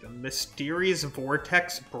Frosty. The mysterious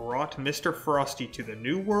vortex brought Mr. Frosty to the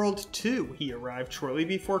New World too. He arrived shortly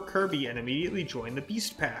before Kirby and immediately joined the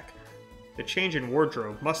Beast Pack. The change in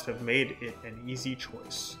wardrobe must have made it an easy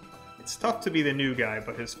choice. It's tough to be the new guy,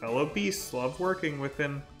 but his fellow beasts love working with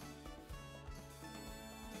him.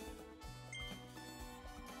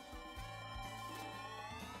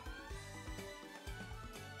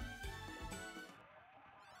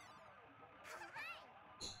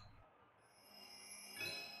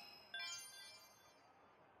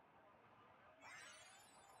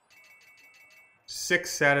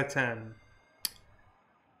 Six out of 10.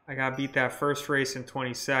 I gotta beat that first race in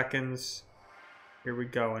 20 seconds. Here we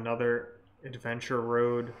go, another Adventure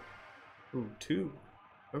Road. Ooh, 2.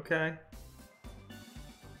 Okay.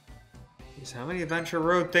 Jeez, how many Adventure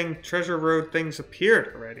Road Treasure Road things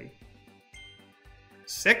appeared already?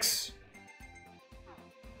 6?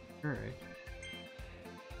 Alright.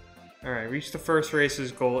 Alright, reach the first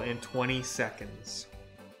race's goal in 20 seconds.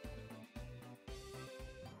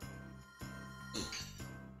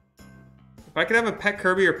 If I could have a pet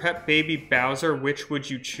Kirby or pet baby Bowser, which would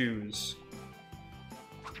you choose?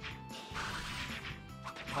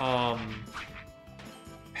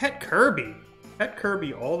 Pet Kirby. Pet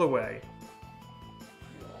Kirby all the way.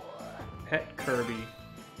 Pet Kirby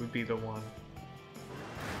would be the one.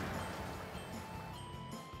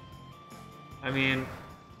 I mean,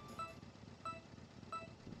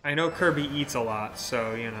 I know Kirby eats a lot,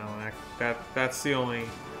 so, you know, that's the only...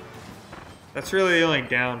 That's really the only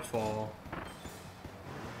downfall.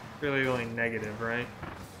 Really the only negative, right?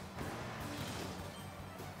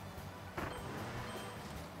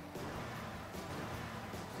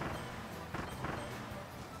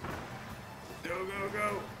 Go, go,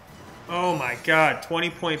 go. Oh my god,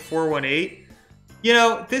 20.418. You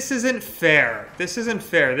know, this isn't fair. This isn't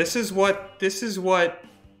fair. This is what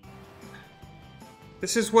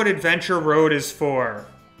This is what Adventure Road is for.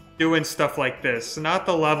 Doing stuff like this, not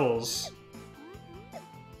the levels.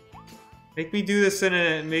 Make me do this in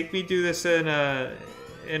a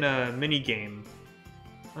mini game.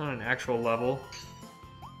 Not an actual level.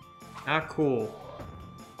 Not cool.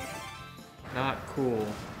 Not cool.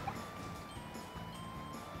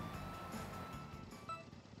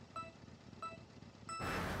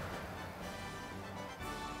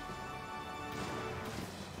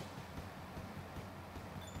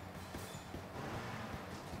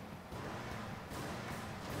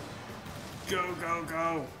 Go, go,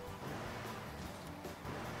 go.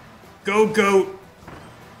 Go, goat.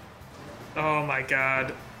 Oh my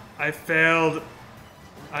god. I failed.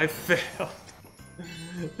 I failed.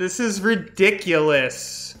 This is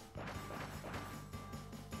ridiculous.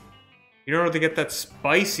 You don't have to get that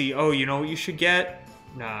spicy. Oh, you know what you should get?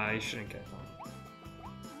 Nah, you shouldn't get that.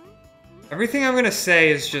 Everything I'm gonna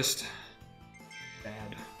say is just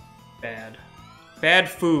bad. Bad. Bad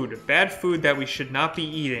food. Bad food that we should not be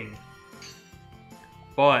eating.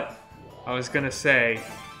 But I was gonna say,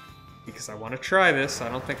 because I want to try this, I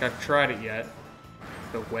don't think I've tried it yet,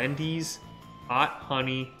 the Wendy's hot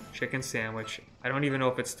honey chicken sandwich. I don't even know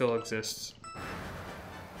if it still exists.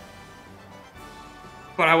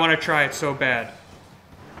 But I want to try it so bad.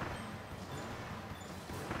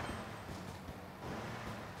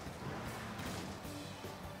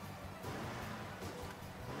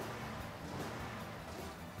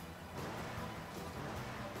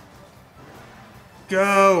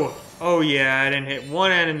 Go! Oh yeah, I didn't hit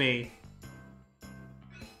one enemy.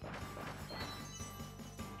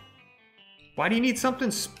 Why do you need something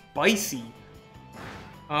spicy?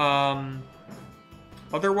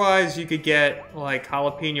 Otherwise you could get like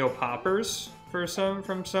jalapeno poppers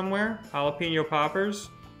from somewhere. Jalapeno poppers.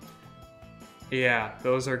 Yeah,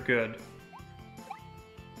 those are good.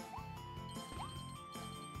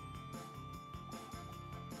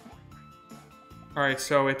 Alright,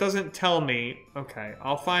 so it doesn't tell me... Okay,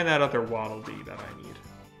 I'll find that other Waddle Dee that I need.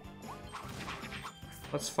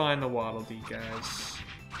 Let's find the Waddle Dee, guys.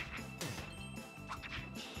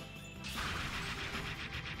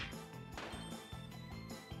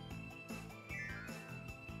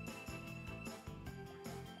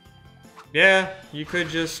 Yeah, you could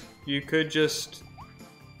just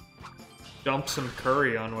dump some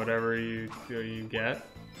curry on whatever you get,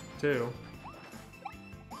 too.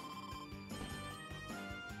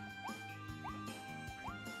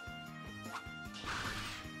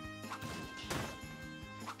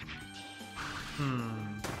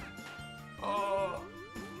 Oh.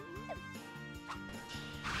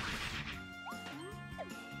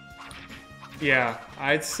 Yeah,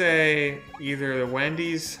 I'd say either the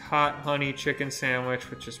Wendy's hot honey chicken sandwich,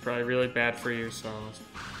 which is probably really bad for you, so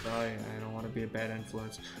probably, I don't want to be a bad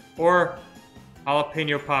influence, or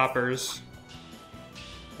jalapeno poppers.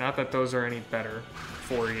 Not that those are any better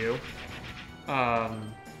for you.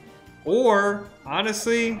 Or,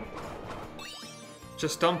 honestly,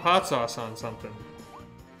 just dump hot sauce on something.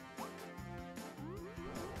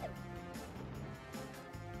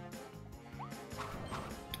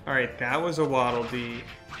 Alright, that was a Waddle Dee.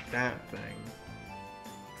 That thing.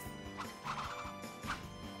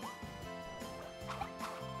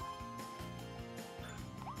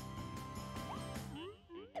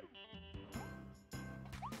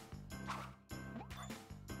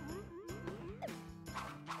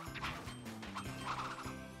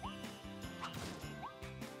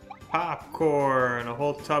 Popcorn! A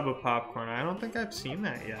whole tub of popcorn. I don't think I've seen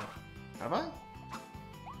that yet. Have I?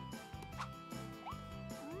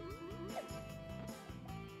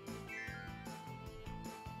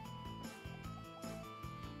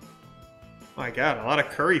 Oh my god, a lot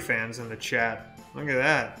of curry fans in the chat. Look at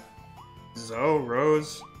that. Zoe,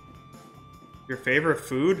 Rose. Your favorite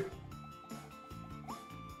food?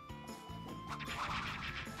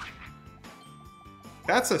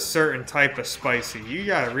 That's a certain type of spicy. You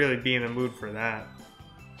gotta really be in the mood for that.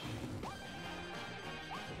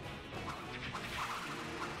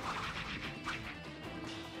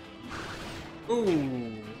 Ooh.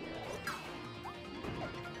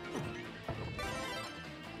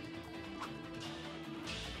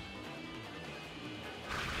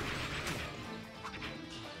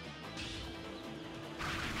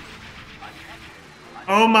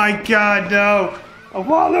 Oh my god, no! A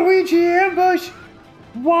Waluigi ambush!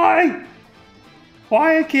 Why?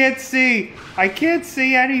 Why I can't see? I can't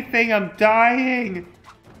see anything, I'm dying!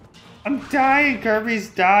 I'm dying, Kirby's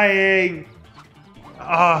dying!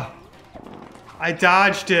 Ah! I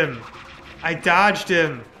dodged him! I dodged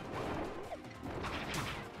him!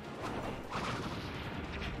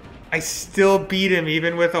 I still beat him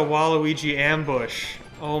even with a Waluigi ambush.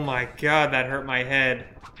 Oh my god, that hurt my head.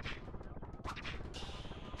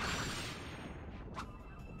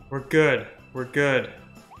 We're good. We're good.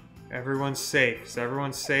 Everyone's safe. Is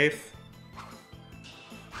everyone safe?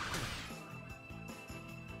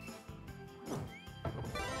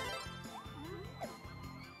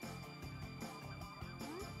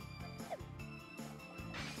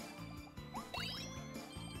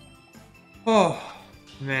 Oh,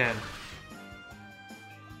 man.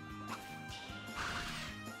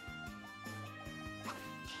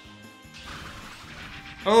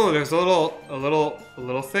 Oh, there's a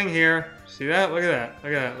little thing here. See that? Look at that.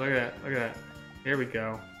 Look at that. Look at that. Look at that. Here we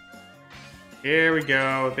go. Here we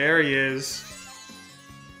go. There he is.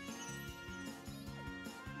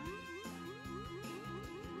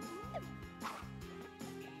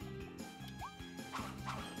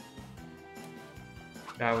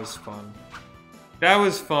 That was fun. That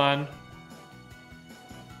was fun.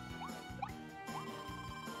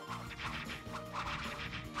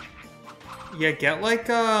 Yeah, get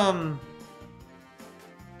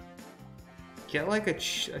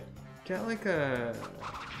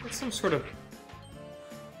some sort of.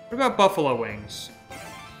 What about buffalo wings?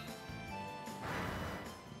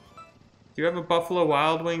 Do you have a Buffalo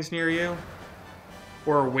Wild Wings near you?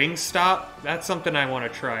 Or Wingstop? That's something I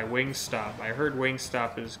want to try. Wingstop. I heard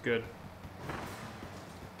Wingstop is good.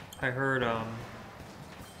 I heard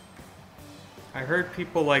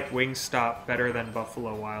people like Wingstop better than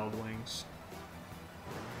Buffalo Wild Wings.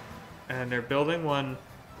 And they're building one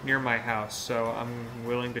near my house, so I'm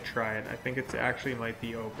willing to try it. I think it actually might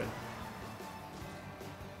be open.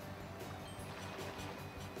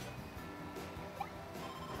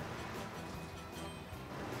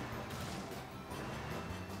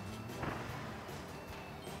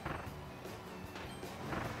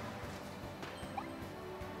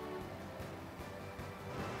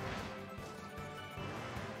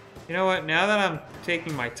 You know what? Now that I'm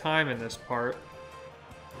taking my time in this part...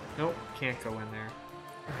 Nope, can't go in there.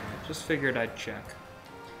 Just figured I'd check.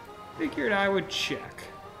 Figured I would check.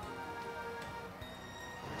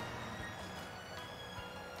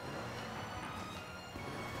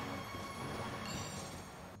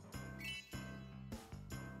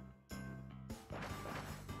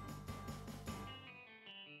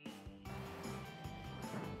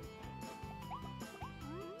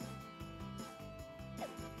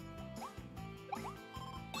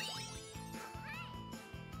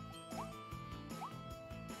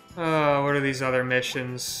 Oh, what are these other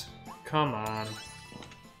missions? Come on.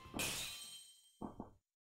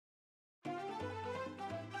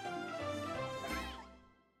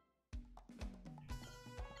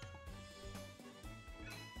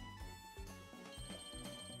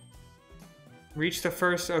 Reach the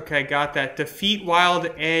first... Okay, got that. Defeat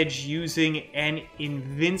Wild Edge using an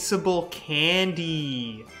invincible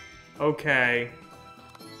candy. Okay.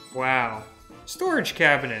 Wow. Storage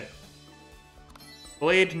cabinet.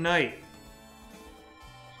 Blade Knight.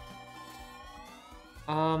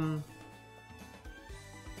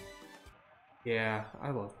 Yeah, I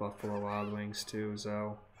love Buffalo Wild Wings too,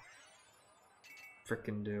 so...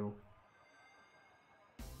 Frickin' do.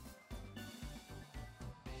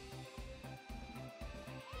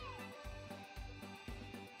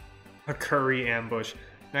 A curry ambush.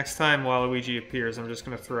 Next time Waluigi appears, I'm just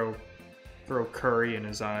gonna throw curry in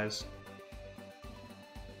his eyes.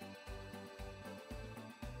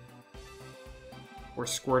 Or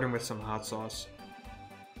squirt him with some hot sauce.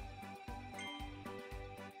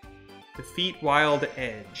 Defeat Wild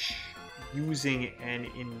Edge using an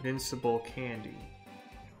invincible candy.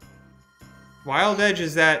 Wild Edge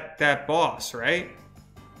is that boss, right?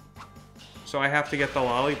 So I have to get the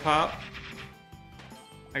lollipop.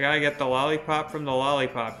 I gotta get the lollipop from the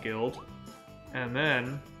Lollipop Guild. And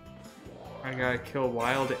then I gotta kill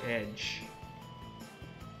Wild Edge.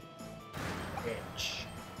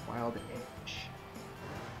 Wild Edge.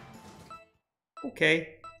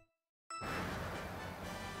 Okay.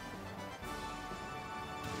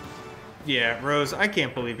 Yeah, Rose, I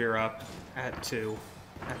can't believe you're up at 2.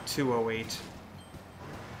 At 2:08.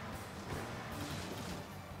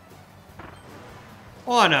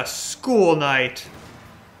 On a school night.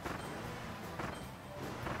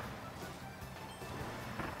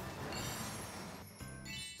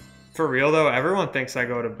 For real though, everyone thinks I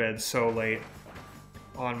go to bed so late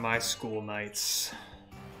on my school nights.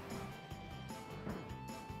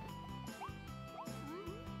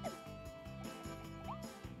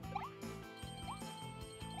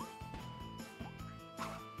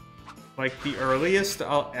 Like, the earliest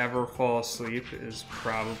I'll ever fall asleep is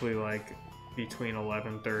probably, like, between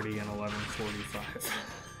 11:30 and 11:45.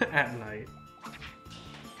 at night.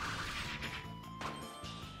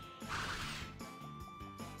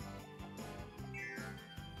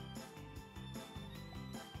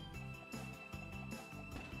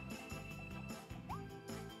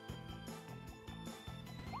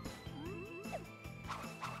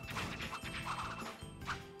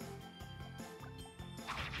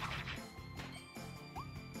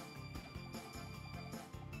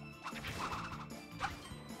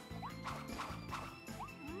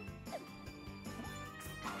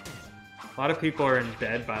 A lot of people are in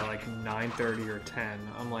bed by like 9:30 or 10.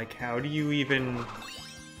 I'm like, how do you even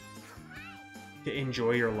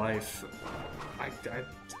enjoy your life? Like,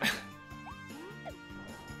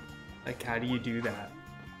 how do you do that?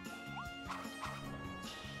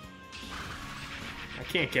 I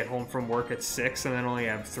can't get home from work at 6 and then only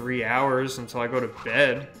have 3 hours until I go to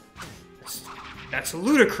bed. That's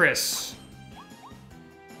ludicrous!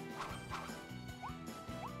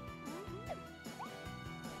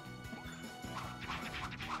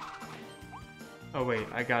 Oh wait,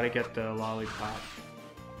 I gotta get the lollipop.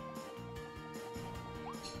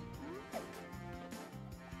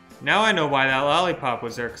 Now I know why that lollipop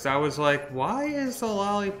was there, because I was like, why is the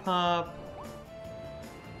lollipop...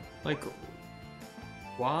 Like,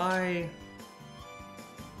 why...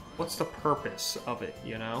 What's the purpose of it,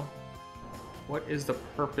 you know? What is the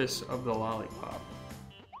purpose of the lollipop?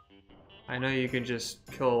 I know you can just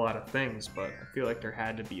kill a lot of things, but I feel like there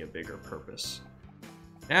had to be a bigger purpose.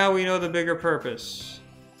 Now we know the bigger purpose.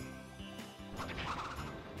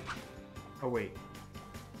 Oh wait.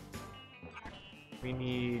 We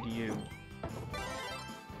need you.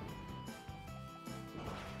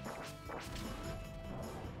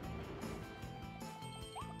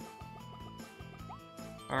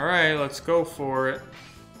 Alright, let's go for it.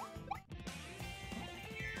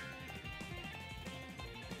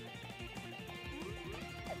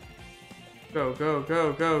 Go, go,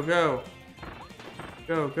 go, go, go.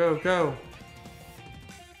 Go, go, go.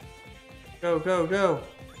 Go, go, go.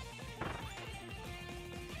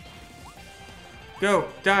 Go.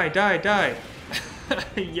 Die, die, die.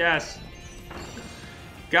 Yes.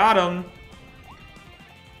 Got him.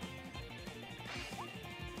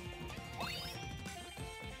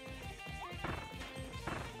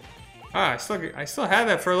 Ah, I still had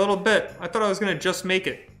that for a little bit. I thought I was gonna just make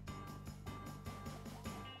it.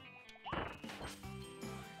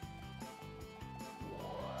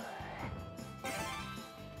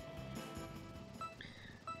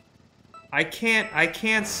 I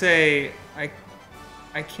can't say I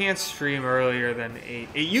can't stream earlier than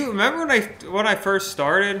 8. You remember when I first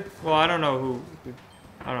started? Well, I don't know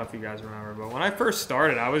if you guys remember, but when I first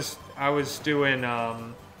started, I was doing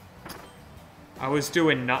 9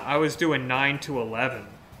 to 11.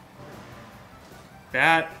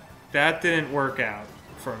 That didn't work out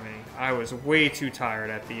for me. I was way too tired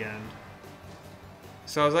at the end.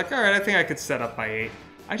 So I was like, all right, I think I could set up by 8.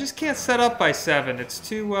 I just can't set up by 7. It's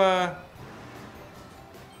too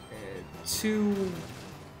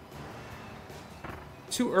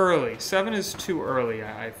early. 7 is too early,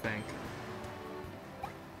 I think.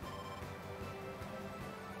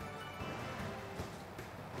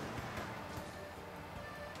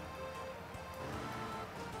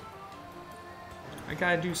 I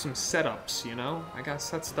gotta do some setups, you know? I gotta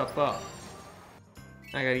set stuff up.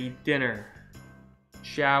 I gotta eat dinner,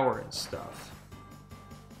 shower and stuff.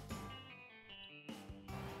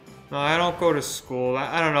 No, I don't go to school.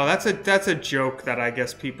 I don't know. That's a joke that I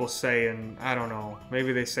guess people say, and I don't know.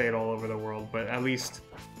 Maybe they say it all over the world, but at least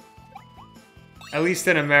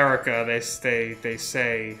in America, they say,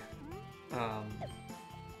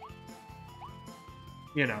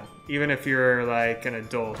 you know, even if you're like an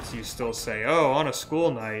adult, you still say, "Oh, on a school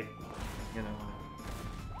night," you know.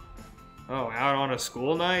 Oh, out on a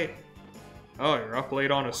school night? Oh, you're up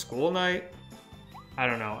late on a school night? I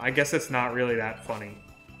don't know. I guess it's not really that funny.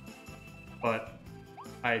 But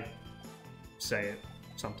I say it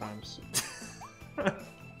sometimes.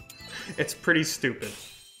 It's pretty stupid.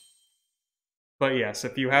 But yes,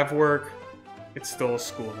 if you have work, it's still a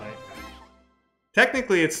school night.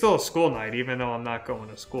 Technically, it's still a school night, even though I'm not going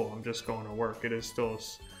to school. I'm just going to work. It is still a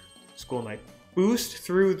school night. Boost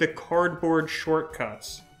through the cardboard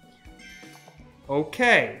shortcuts.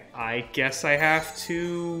 Okay, I guess I have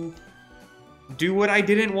to do what I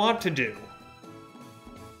didn't want to do.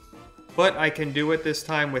 But I can do it this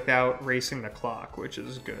time without racing the clock, which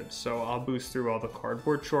is good. So I'll boost through all the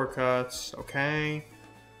cardboard shortcuts. Okay.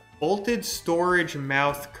 Bolted storage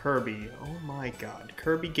mouth Kirby. Oh my god.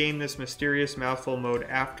 Kirby gained this mysterious mouthful mode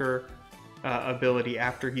ability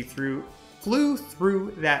after he threw flew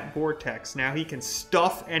through that vortex. Now he can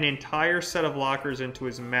stuff an entire set of lockers into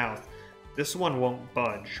his mouth. This one won't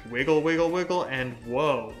budge. Wiggle, wiggle, wiggle, and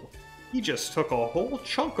whoa. He just took a whole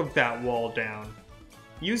chunk of that wall down.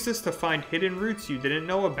 Use this to find hidden roots you didn't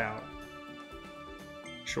know about.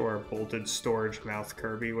 Sure, bolted storage mouth,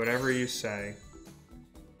 Kirby, whatever you say.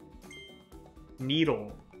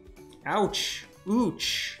 Needle. Ouch.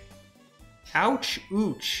 Ooch. Ouch.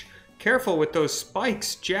 Ooch. Careful with those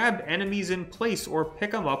spikes. Jab enemies in place or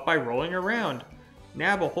pick them up by rolling around.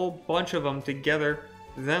 Nab a whole bunch of them together,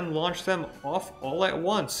 then launch them off all at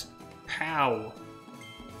once. Pow.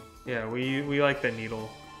 Yeah, we like the needle.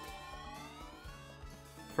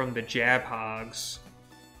 From the jab hogs.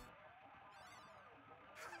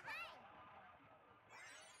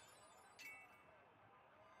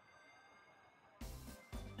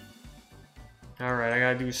 Alright, I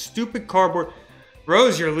gotta do stupid cardboard.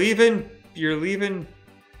 Rose, you're leaving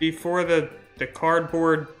before the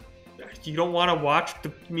cardboard. You don't want to watch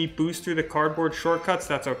me boost through the cardboard shortcuts?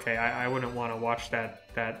 That's okay. I wouldn't want to watch that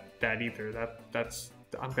either. That's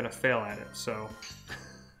I'm gonna fail at it, so.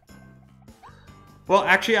 Well,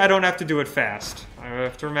 actually, I don't have to do it fast. I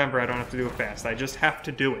have to remember I don't have to do it fast. I just have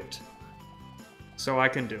to do it. So I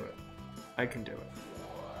can do it. I can do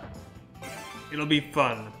it. It'll be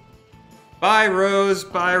fun. Bye, Rose.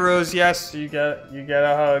 Bye, Rose. Yes, you get a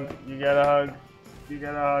hug. You get a hug. You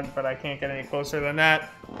get a hug, but I can't get any closer than that.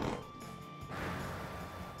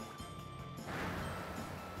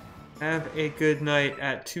 Have a good night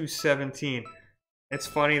at 2:17. It's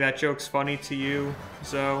funny, that joke's funny to you,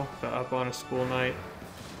 Zoe, the up on a school night.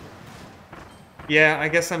 Yeah, I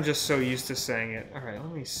guess I'm just so used to saying it. Alright,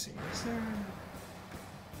 let me see. Is there...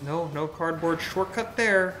 No cardboard shortcut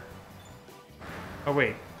there. Oh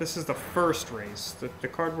wait, this is the first race. The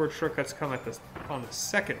cardboard shortcuts come at on the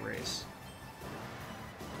second race.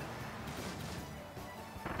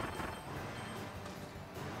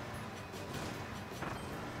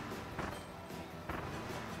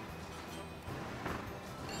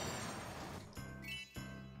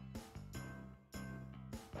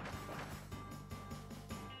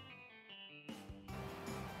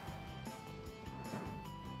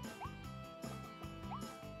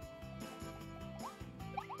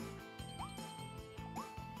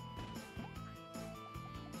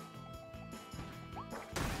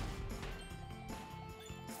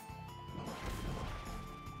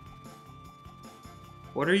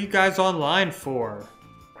 What are you guys online for?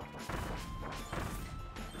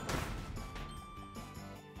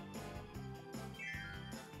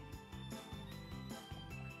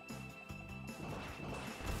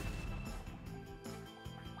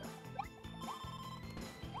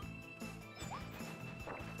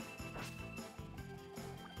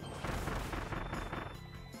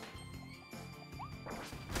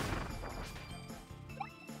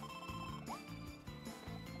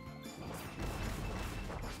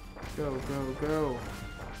 Go, go, go.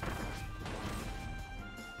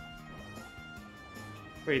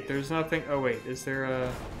 Wait, there's nothing... Oh, wait, is there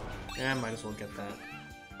a... Yeah, I might as well get that.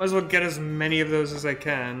 Might as well get as many of those as I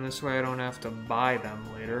can. This way I don't have to buy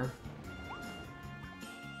them later.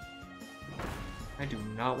 I do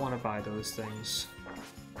not want to buy those things.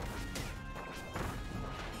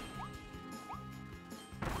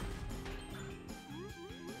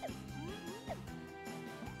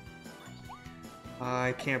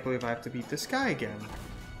 I can't believe I have to beat this guy again.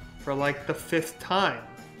 For like the 5th time.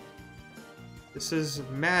 This is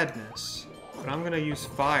madness. But I'm gonna use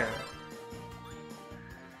fire.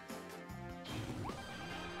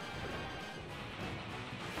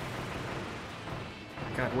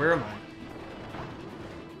 God, where am I?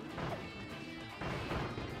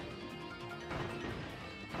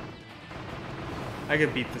 I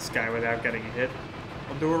could beat this guy without getting a hit.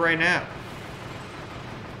 I'll do it right now.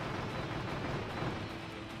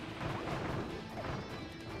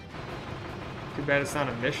 Too bad it's not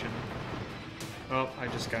a mission. Oh, I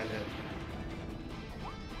just got hit.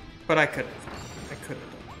 But I could have. I could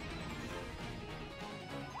have.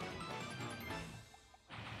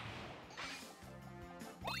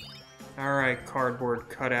 Alright, cardboard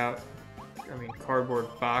cutout. I mean, cardboard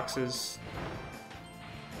boxes.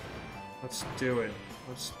 Let's do it.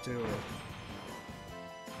 Let's do it.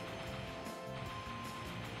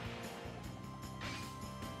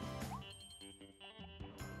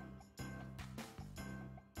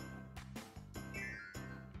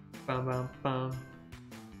 Bum, bum, bum.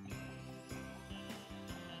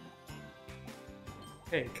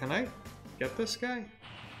 Hey, can I get this guy?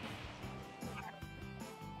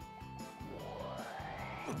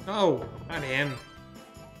 No, not him.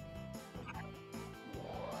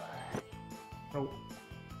 Oh.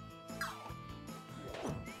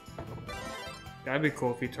 That'd be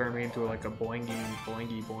cool if he turned me into like a boingy,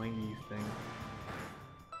 boingy, boingy thing.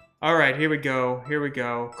 Alright, here we go. Here we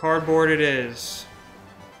go. Cardboard it is.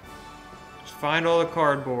 Just find all the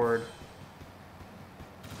cardboard.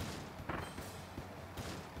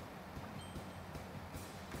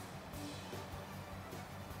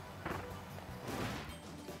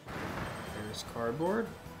 There's cardboard.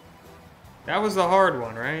 That was the hard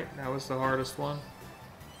one, right? That was the hardest one.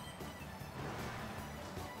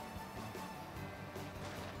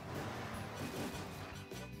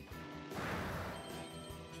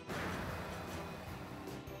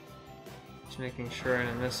 Just making sure I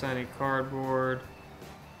didn't miss any cardboard.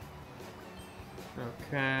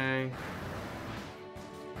 Okay.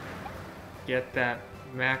 Get that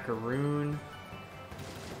macaroon.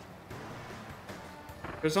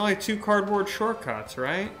 There's only 2 cardboard shortcuts,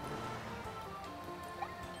 right?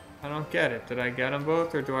 I don't get it. Did I get them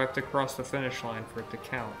both, or do I have to cross the finish line for it to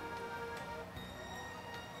count?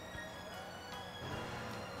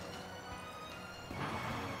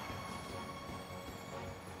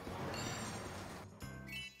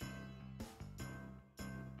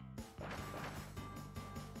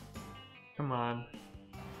 Come on.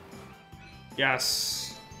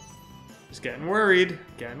 Yes. Just getting worried,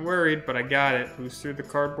 but I got it. Who's through the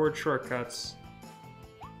cardboard shortcuts?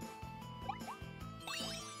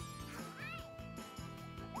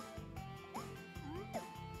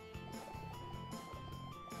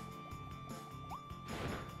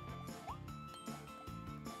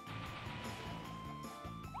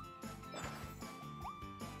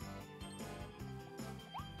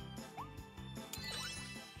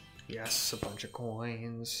 Yes, a bunch of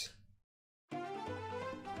coins.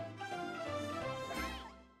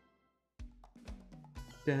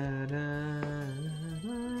 Da, da, da,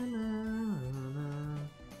 da, da.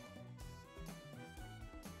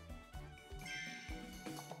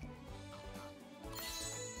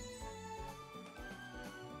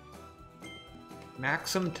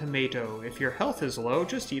 Maxim tomato. If your health is low,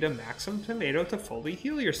 just eat a Maxim tomato to fully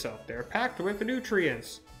heal yourself. They're packed with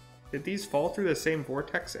nutrients. Did these fall through the same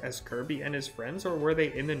vortex as Kirby and his friends, or were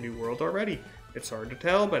they in the New World already? It's hard to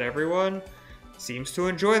tell, but everyone seems to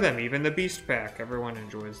enjoy them. Even the Beast Pack. Everyone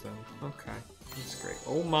enjoys them. Okay, that's great.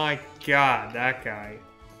 Oh my god, that guy.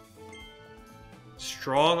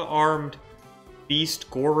 Strong-armed Beast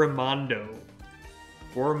Gorimondo.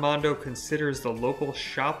 Gorimondo considers the local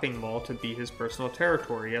shopping mall to be his personal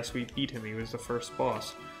territory. Yes, we beat him. He was the first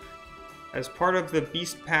boss. As part of the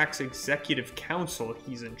Beast Pack's executive council,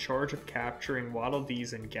 he's in charge of capturing Waddle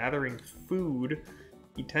Dees and gathering food.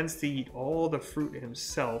 He tends to eat all the fruit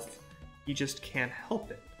himself. He just can't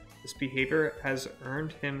help it. This behavior has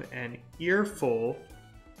earned him an earful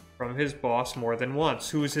from his boss more than once.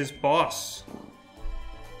 Who is his boss?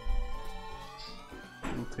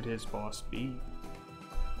 Who could his boss be?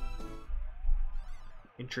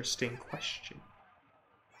 Interesting question.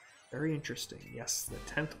 Very interesting. Yes, the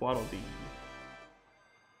 10th Waddle Dee.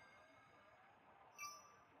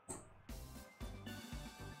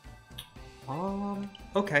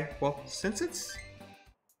 Okay, well, since it's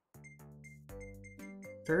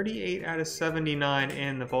 38 out of 79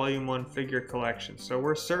 in the Volume 1 figure collection, so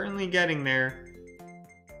we're certainly getting there.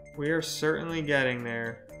 We are certainly getting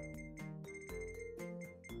there.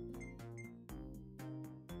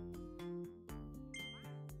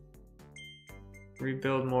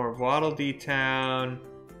 Rebuild more of Waddle Dee Town,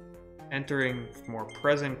 entering more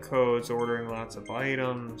present codes, ordering lots of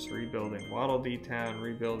items, rebuilding Waddle Dee Town,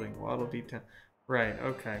 rebuilding Waddle Dee Town. Right,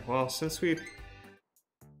 okay, well, since we've...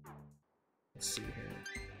 Let's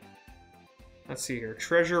see here.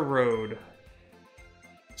 Treasure Road.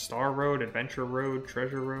 Star Road, Adventure Road,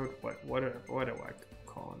 Treasure Road, what do I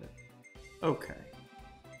call it? Okay.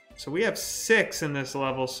 So we have 6 in this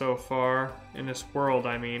level so far, in this world,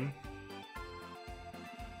 I mean.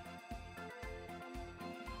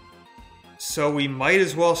 So we might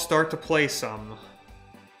as well start to play some.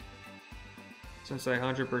 Since I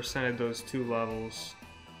 100%ed those 2 levels.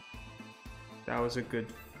 That was a good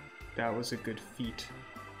feat.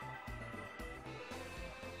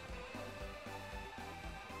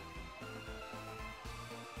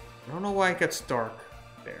 I don't know why it gets dark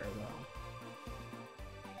there, though.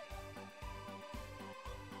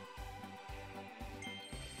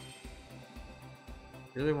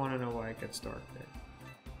 Really want to know why it gets dark there.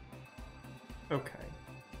 Okay.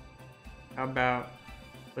 How about,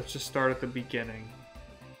 let's just start at the beginning.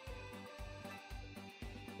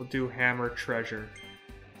 We'll do Hammer Treasure.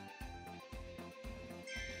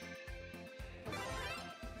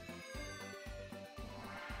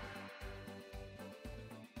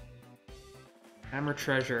 Hammer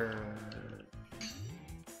Treasure.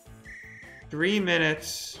 3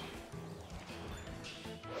 minutes.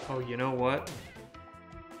 Oh, you know what?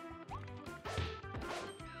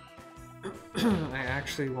 I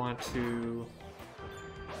actually want to...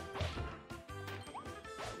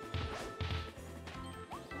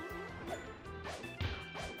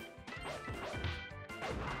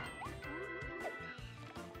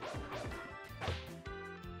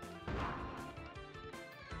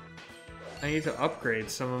 I need to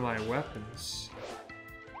upgrade some of my weapons.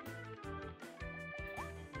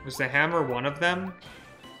 Was the hammer one of them?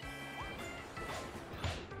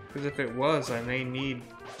 Because if it was, I may need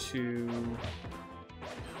to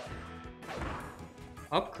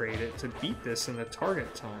upgrade it to beat this in the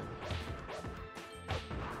target time.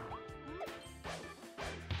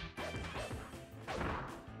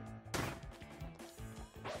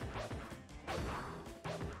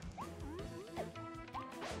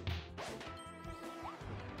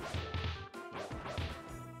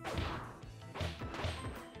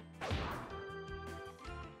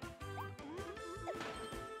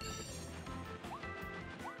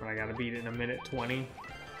 But I gotta beat it in a minute 20.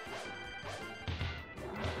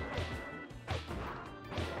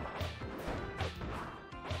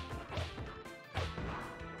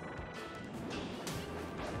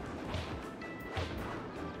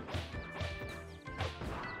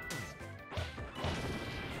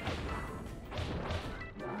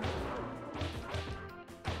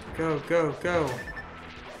 Go, go, go.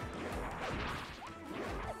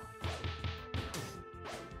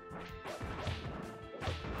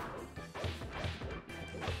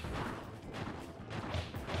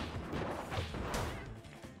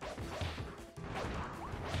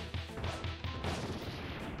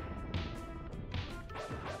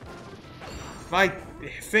 My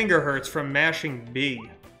finger hurts from mashing B.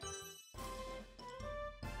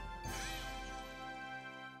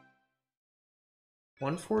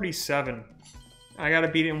 $147. I gotta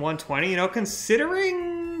beat it in 120. You know,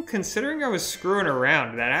 considering I was screwing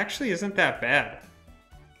around, that actually isn't that bad.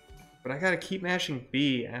 But I gotta keep mashing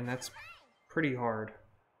B, and that's pretty hard.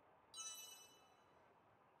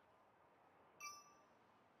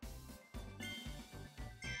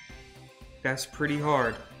 That's pretty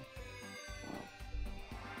hard.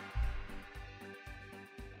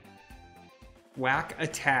 Whack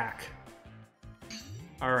attack.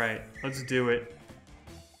 Alright, let's do it.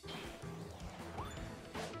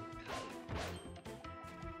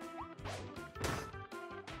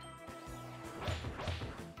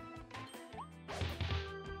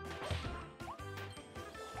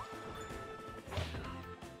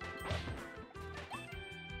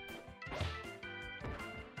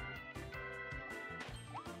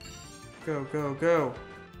 Go, go, go.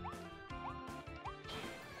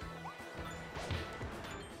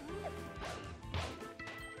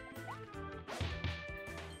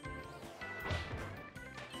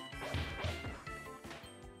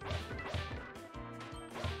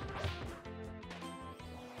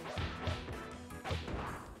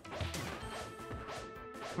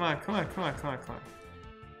 Come on, come on, come on, come on, come on.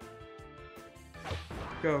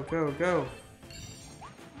 Go, go, go.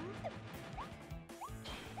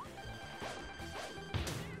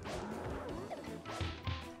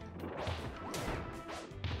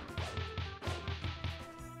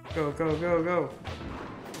 Go, go, go, go.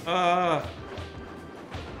 I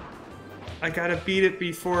gotta beat it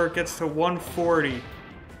before it gets to 140.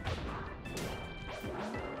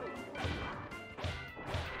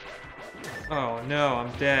 Oh no,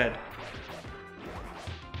 I'm dead.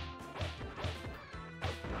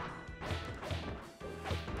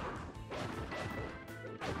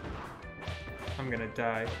 I'm gonna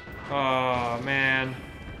die. Oh man.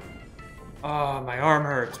 Oh, my arm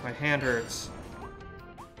hurts, my hand hurts.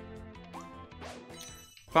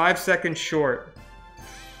 5 seconds short.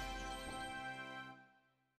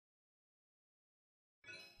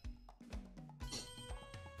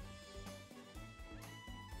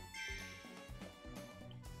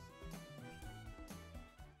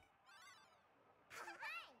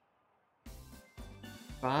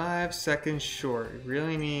 Five seconds short. You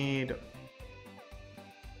really need... You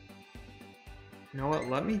know what?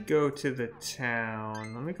 Let me go to the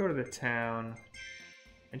town. Let me go to the town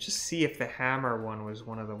and just see if the hammer one was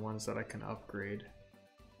one of the ones that I can upgrade.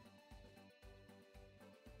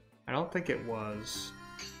 I don't think it was.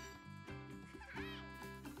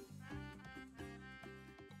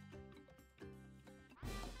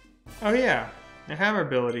 Oh yeah, the hammer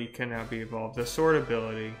ability can now be evolved. The sword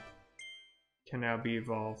ability can now be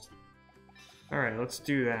evolved. Alright, let's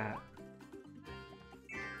do that.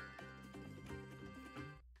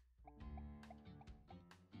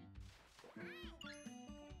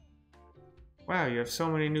 Wow, you have so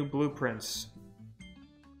many new blueprints.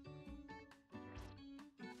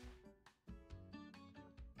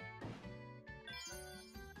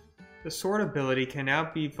 The sword ability can now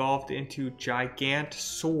be evolved into Gigant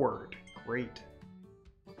Sword. Great.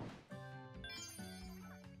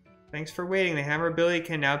 Thanks for waiting. The hammer ability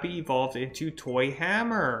can now be evolved into Toy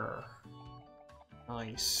Hammer.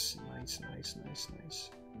 Nice, nice, nice, nice,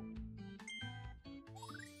 nice.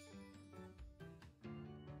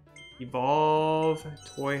 Evolve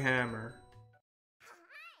Toy Hammer.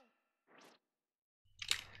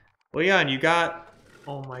 Leon, you got...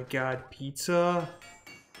 Oh my god, pizza?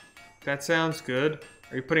 That sounds good.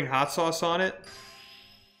 Are you putting hot sauce on it?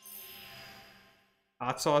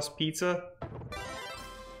 Hot sauce pizza?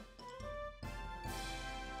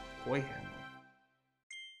 Toy Hammer.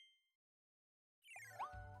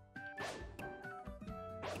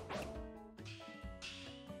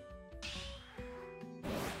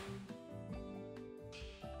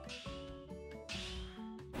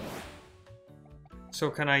 So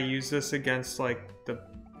can I use this against, like, the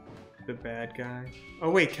bad guy? Oh,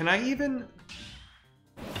 wait, can I even...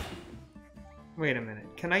 Wait a minute.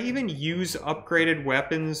 Can I even use upgraded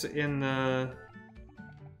weapons in the...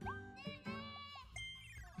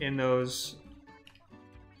 in those...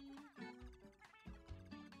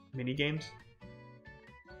 minigames?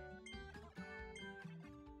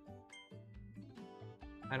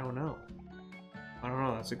 I don't know. I don't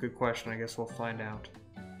know. That's a good question. I guess we'll find out.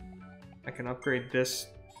 I can upgrade this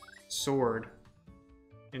sword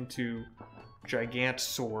into Gigant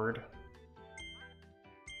Sword.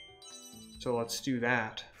 So let's do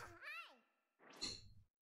that.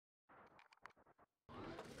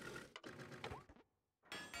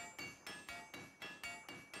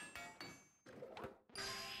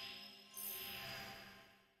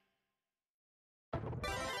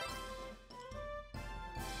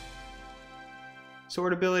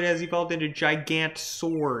 Sword ability has evolved into Gigant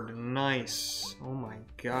Sword. Nice. Oh my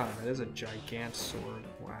god, that is a Gigant Sword.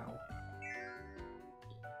 Wow.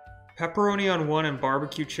 Pepperoni on one and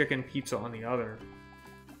barbecue chicken pizza on the other.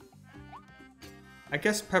 I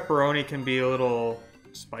guess pepperoni can be a little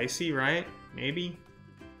spicy, right? Maybe?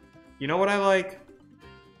 You know what I like?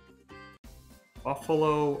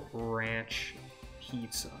 Buffalo Ranch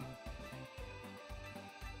Pizza.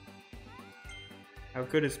 How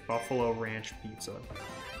good is Buffalo Ranch Pizza?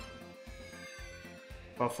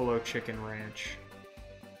 Buffalo Chicken Ranch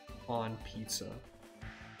on pizza.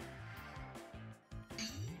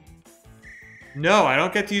 No, I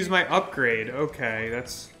don't get to use my upgrade. Okay,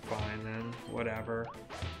 that's fine then. Whatever.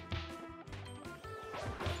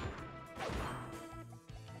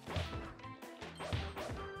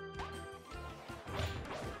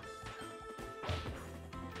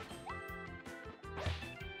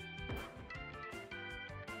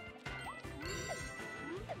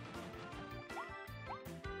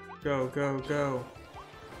 Go, go, go.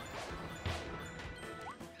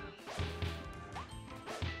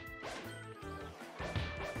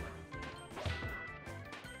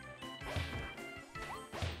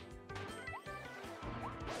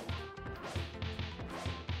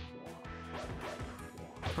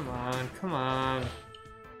 Come on, come on.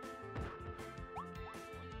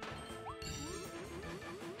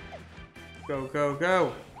 Go, go,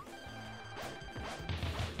 go.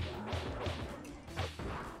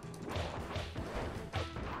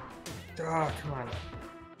 Oh, come on.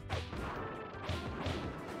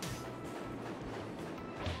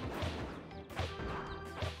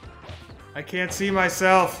 I can't see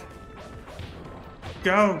myself.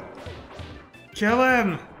 Go. Kill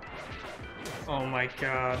him. Oh my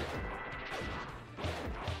god.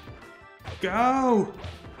 Go.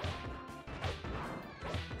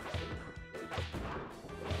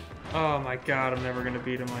 Oh my god, I'm never gonna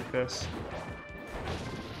beat him like this.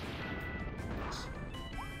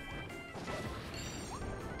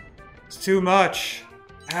 Too much.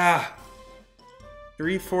 Ah.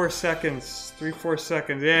 3-4 seconds. 3-4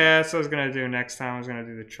 seconds. Yeah, that's what I was gonna do next time. I was gonna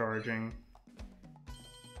do the charging.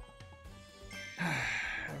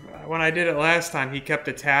 When I did it last time, he kept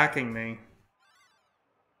attacking me.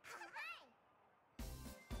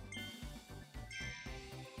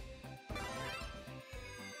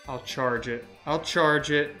 I'll charge it. I'll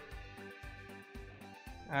charge it.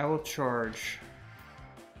 I will charge.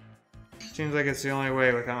 Seems like it's the only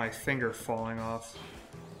way without my finger falling off.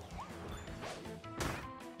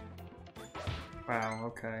 Wow,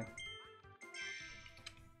 okay.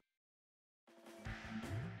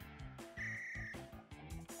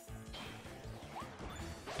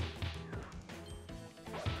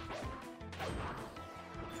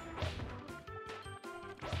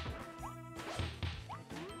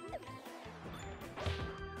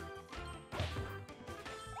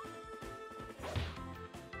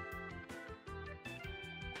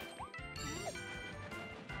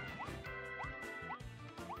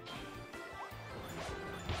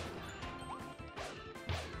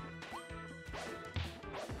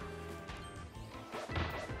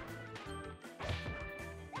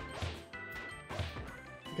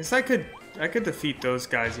 I guess I could defeat those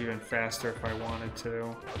guys even faster if I wanted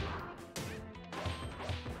to.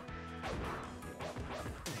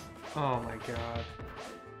 Oh my god.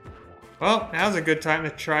 Well, now's a good time to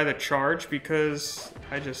try the charge because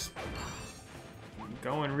I'm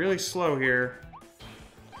going really slow here.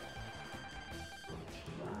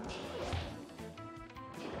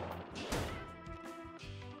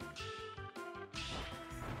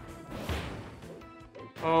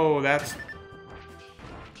 Oh, that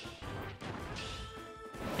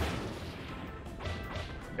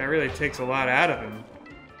really takes a lot out of him.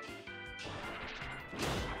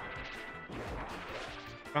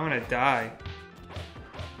 I'm gonna die.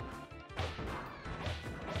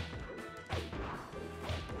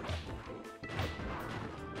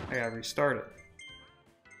 I gotta restart it.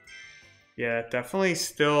 Yeah, that definitely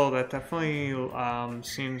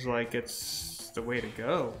seems like it's the way to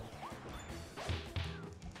go.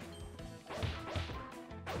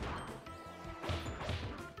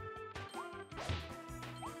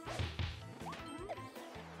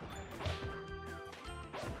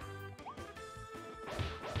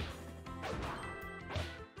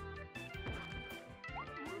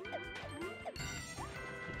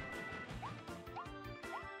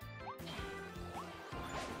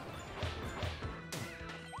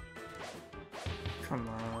 Come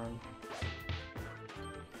on.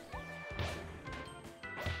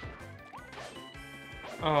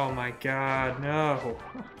 Oh my god, no.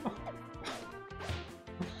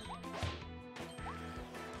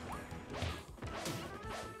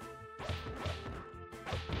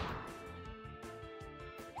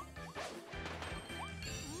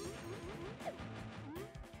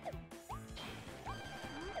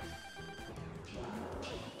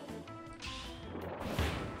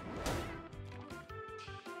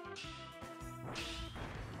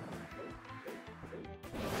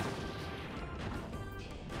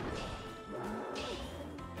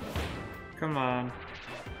 Come on.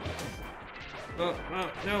 Oh,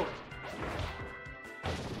 no.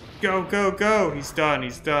 Go, go, go! He's done,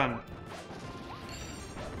 he's done.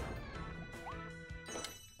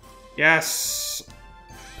 Yes!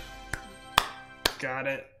 Got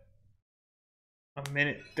it.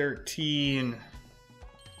 1:13.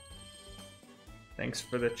 Thanks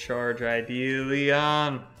for the charge ID,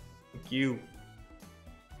 Leon. Thank you.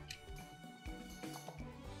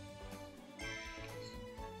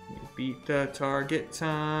 Beat the target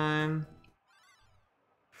time.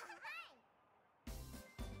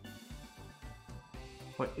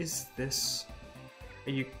 What is this?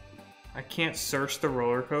 I can't search the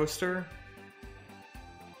roller coaster?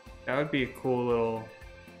 That would be a cool little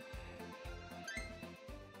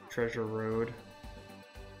treasure road.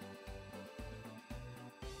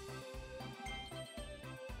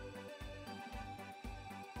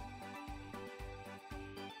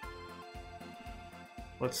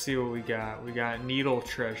 Let's see what we got. We got needle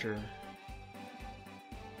treasure.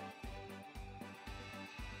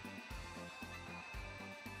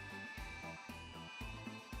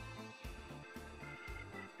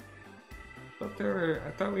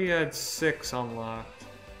 I thought we had 6 unlocked.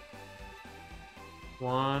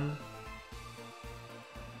 1,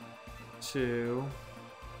 2,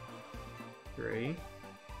 3,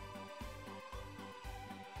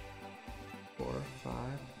 4, 5.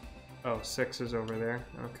 Oh, 6 is over there.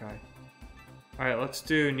 Okay. Alright, let's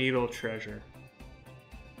do needle treasure.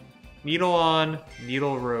 Needle on,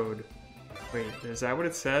 needle road. Wait, is that what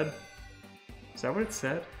it said? Is that what it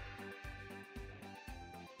said?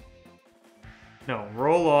 No,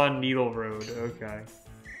 roll on needle road. Okay.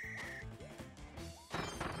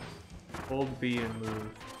 Hold B and move.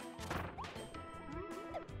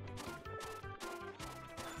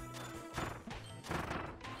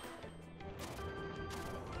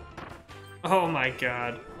 Oh my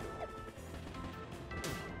god.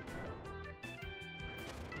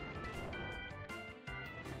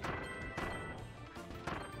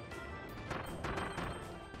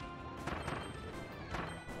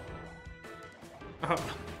 Oh.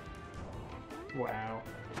 Wow.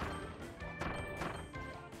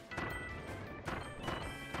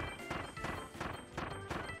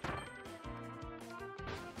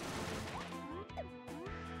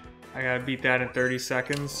 I gotta beat that in 30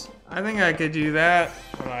 seconds. I think I could do that.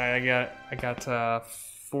 I got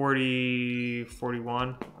 40,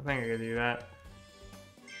 41. I think I could do that.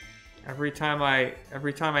 Every time I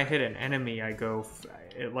hit an enemy,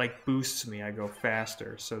 it like boosts me. I go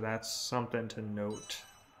faster, so that's something to note.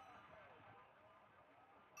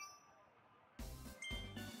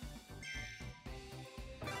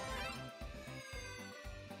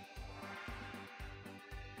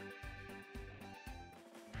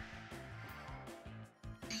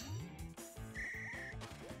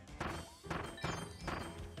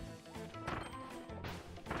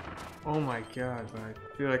 Oh my god, but I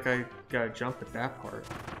feel like I gotta jump at that part.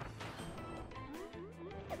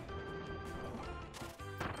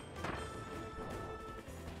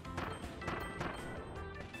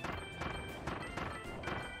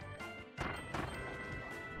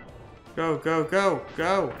 Go, go, go,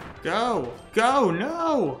 go, go, go,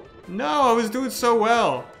 no! No, I was doing so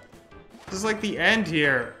well. This is like the end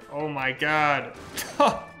here. Oh my god.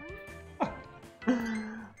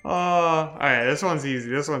 Alright, this one's easy.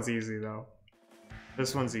 This one's easy, though.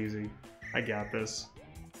 This one's easy. I got this.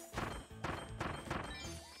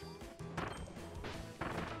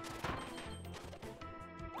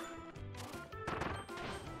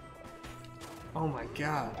 Oh my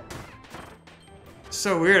god.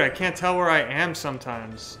 So weird, I can't tell where I am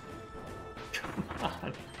sometimes. Come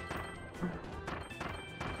on.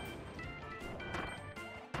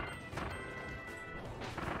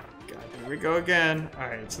 God, here we go again.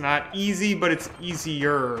 Alright, it's not easy, but it's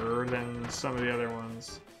easier than some of the other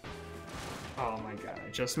ones. Oh my god, I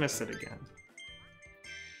just missed it again.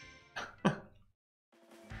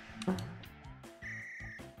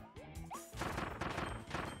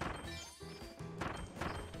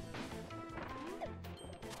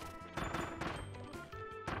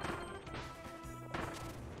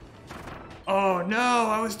 Oh no,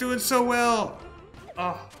 I was doing so well.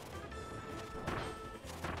 Oh.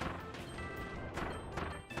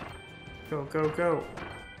 Go, go, go.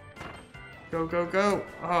 Go, go, go.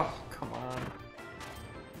 Oh, come on.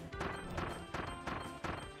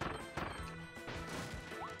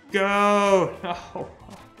 Go! No.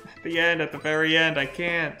 At the end, at the very end, I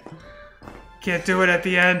can't. Can't do it at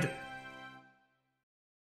the end.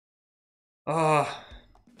 Oh.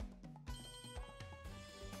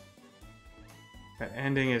 That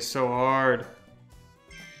ending is so hard.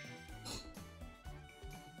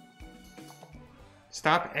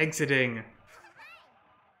 Stop exiting.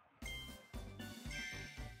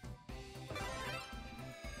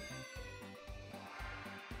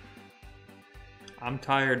 I'm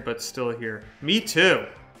tired, but still here. Me too.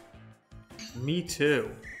 Me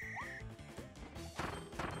too.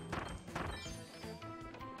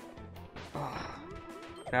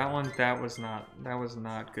 That was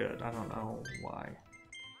not good. I don't know why.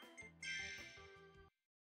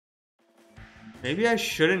 Maybe I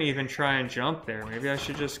shouldn't even try and jump there. Maybe I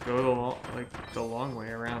should just go the long way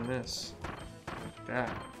around this. Like that.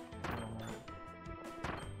 I don't know.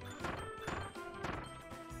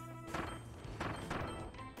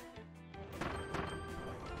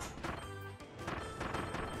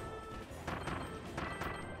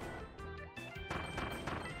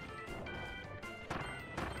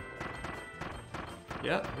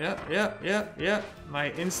 Yep.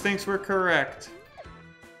 My instincts were correct.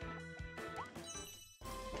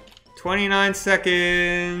 29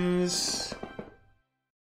 seconds.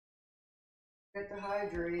 Get to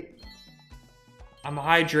hydrate. I'm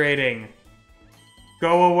hydrating.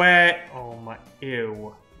 Go away. Oh my,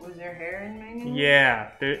 ew. Was there hair in my nose? Yeah.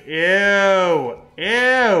 Ew.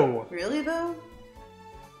 Ew. Really though?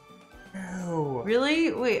 Ew.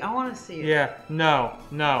 Really? Wait, I want to see it. Yeah. No.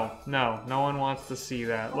 No one wants to see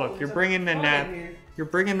that. Look, you're bringing the gnat. You're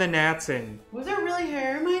bringing the gnats in. Was there really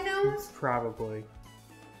hair in my nose? Probably.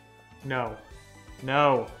 No.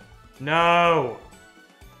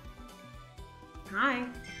 Hi.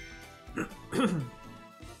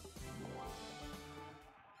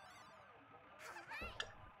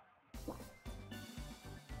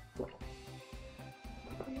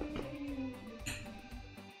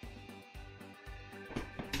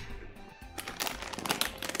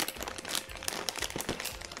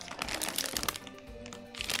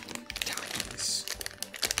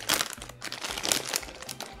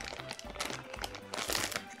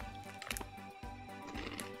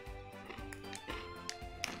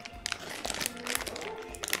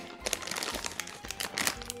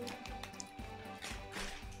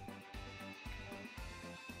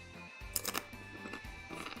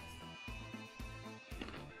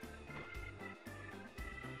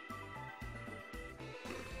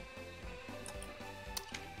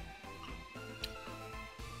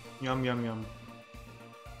 Yum, yum, yum.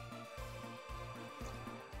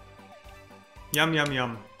 Yum, yum,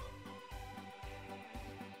 yum.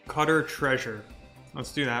 Cutter treasure.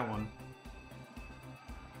 Let's do that one.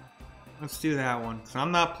 Let's do that one. 'Cause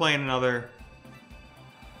I'm not playing another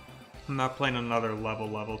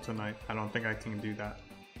level tonight. I don't think I can do that.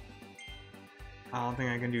 I don't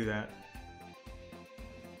think I can do that.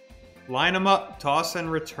 Line them up, toss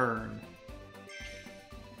and return.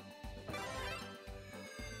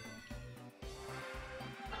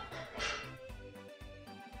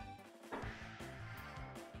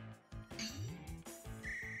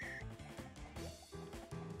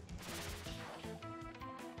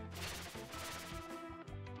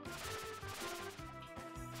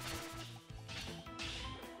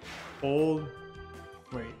 Hold.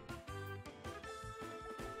 Wait.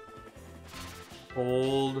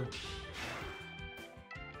 Hold.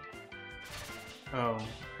 Oh,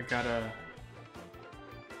 I gotta...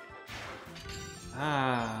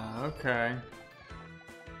 Ah, okay.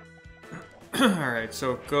 Alright,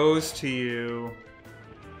 so it goes to you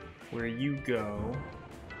where you go.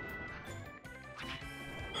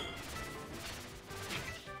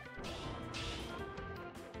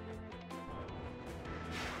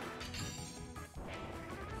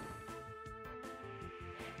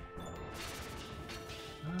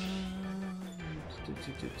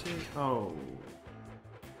 Oh.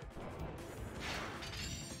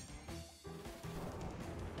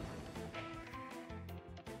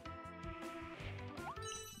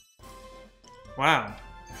 Wow.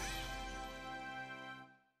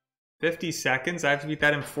 50 seconds? I have to beat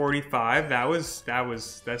that in 45?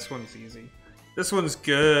 This one's easy. This one's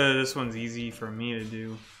good. This one's easy for me to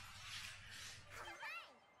do.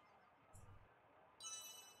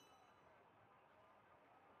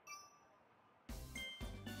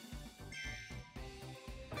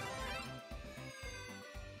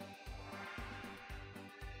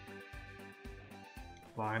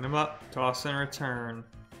 Line them up, toss and return.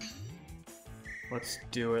 Let's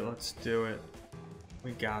do it, let's do it.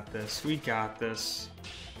 We got this, we got this.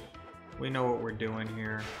 We know what we're doing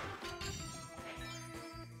here.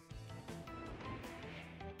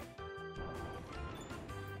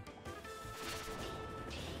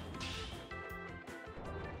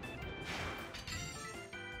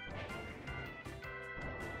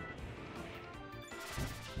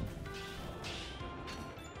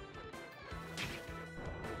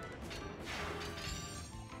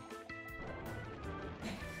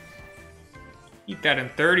 Beat that in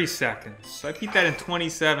 30 seconds. So I beat that in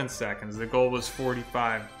 27 seconds. The goal was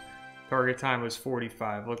 45. Target time was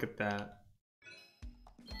 45. Look at that.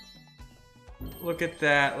 Look at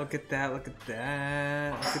that. Look at that. Look at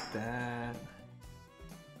that. Look at that.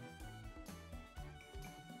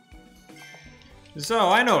 So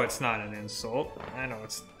I know it's not an insult. I know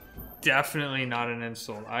it's definitely not an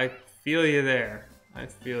insult. I feel you there. I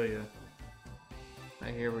feel you.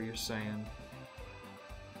 I hear what you're saying.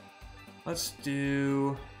 Let's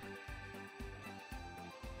do...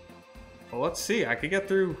 Well, let's see. I could get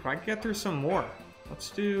through some more.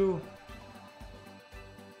 Let's do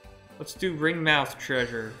Ringmouth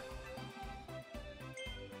Treasure.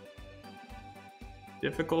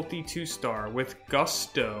 Difficulty 2-star. With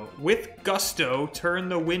gusto. With gusto, turn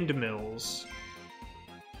the windmills.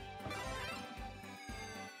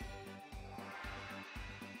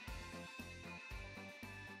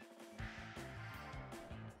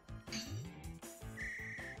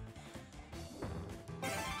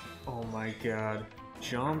 Oh my god.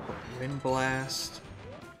 Jump, wind blast.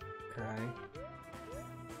 Okay.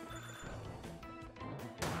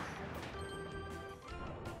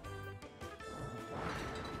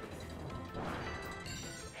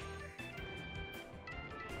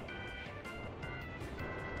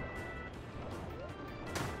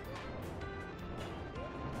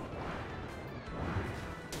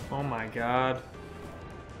 Oh my god.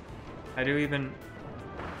 I do even...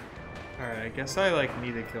 Alright, I guess I like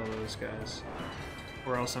need to kill those guys.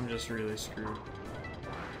 Or else I'm just really screwed.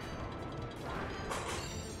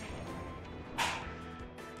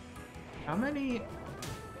 How many...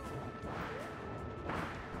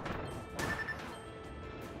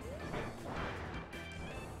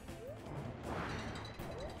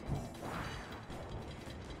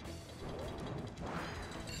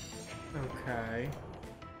 Okay.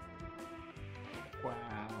 Wow.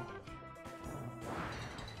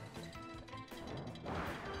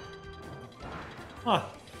 Huh.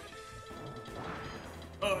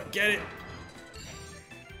 Oh, get it.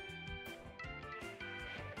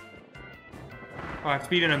 Oh, I have to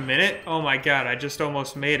beat in a minute? Oh my god, I just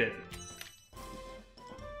almost made it.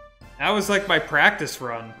 That was like my practice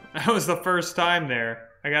run. That was the first time there.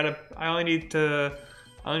 I only need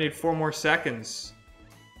 4 more seconds.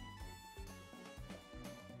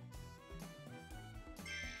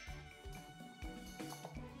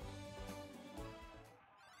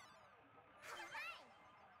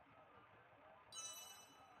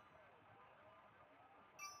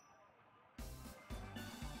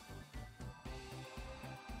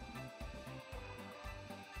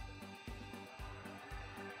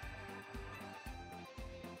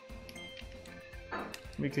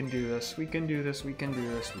 We can do this. We can do this. We can do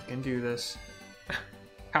this. We can do this.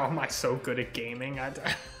 How am I so good at gaming?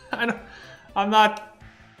 I'm not...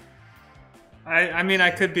 I mean,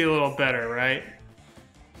 I could be a little better, right?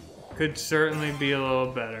 Could certainly be a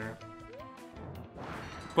little better.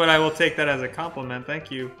 But I will take that as a compliment.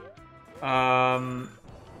 Thank you. I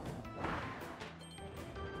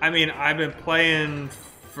mean, I've been playing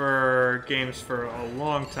for games for a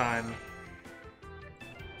long time.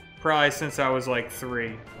 Probably since I was like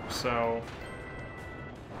 3. So,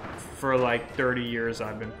 for like 30 years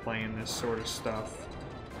I've been playing this sort of stuff.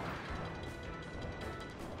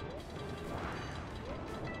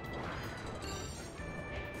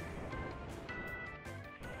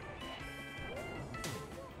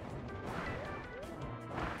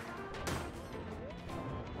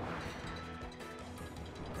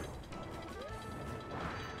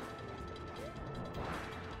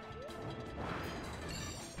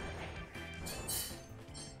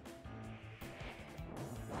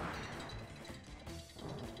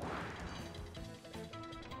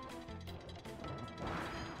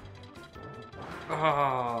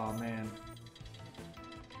 Oh, man.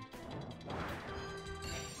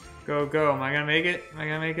 Go, go. Am I gonna make it? Am I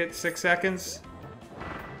gonna make it? 6 seconds?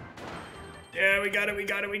 Yeah, we got it, we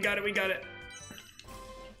got it, we got it, we got it.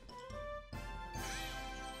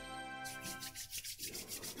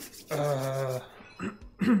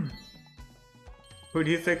 Who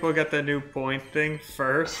do you think will get the new point thing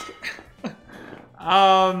first?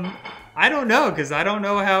 I don't know, because I don't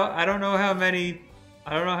know how many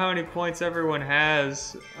points everyone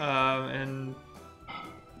has, and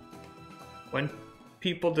when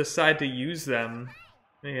people decide to use them,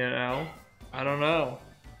 you know, I don't know.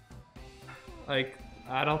 Like,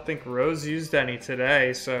 I don't think Rose used any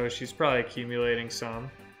today, so she's probably accumulating some.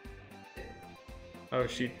 Oh,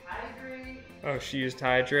 she used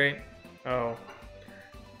Hydrate? Oh.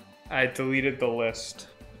 I deleted the list.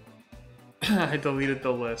 I deleted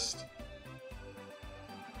the list.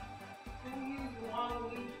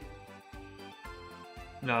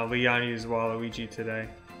 No, Leon used Waluigi today.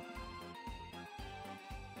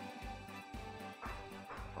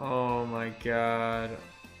 Oh my god.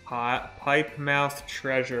 Pipe Mouth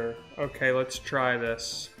Treasure. Okay, let's try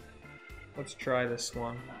this. Let's try this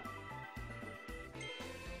one.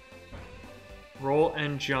 Roll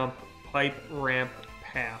and jump, pipe ramp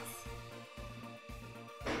path.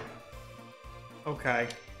 Okay.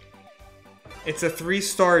 It's a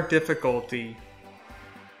 3-star difficulty.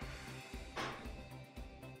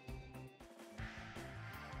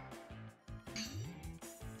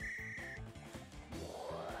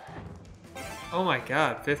 Oh my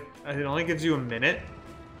god, it only gives you a minute?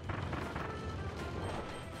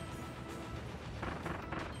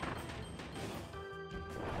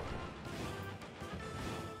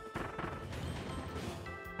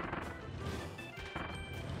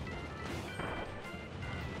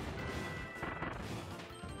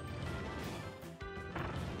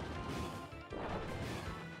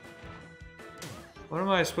 What am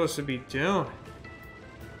I supposed to be doing?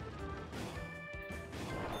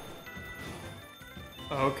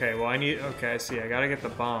 Okay, well okay, I see, I gotta get the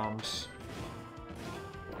bombs.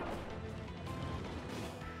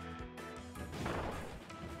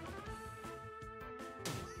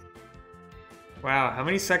 Wow, how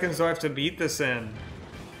many seconds do I have to beat this in?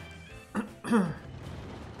 I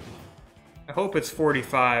hope it's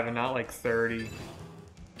 45 and not like 30.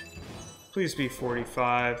 Please be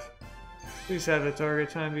 45. Please have the target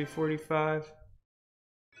time be 45.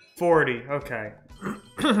 40, okay.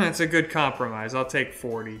 That's a good compromise. I'll take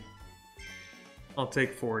 40. I'll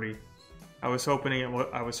take 40. I was hoping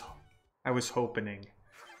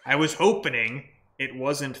it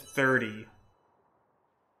wasn't 30.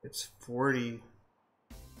 It's 40.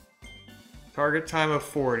 Target time of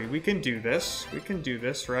 40. We can do this. We can do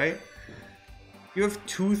this, right? You have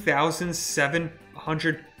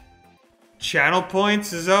 2,700 channel points,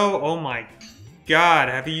 Zoe? Oh my god.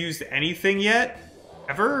 Have you used anything yet?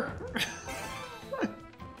 Ever?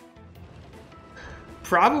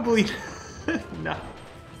 Probably not.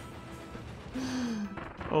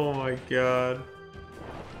 Oh my god.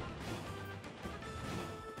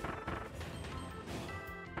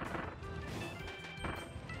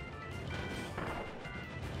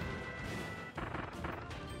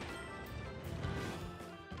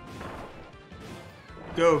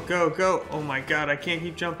 Go, go, go. Oh my god, I can't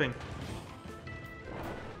keep jumping.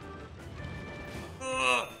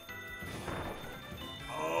 Ugh.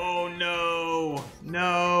 Oh no.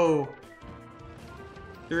 No.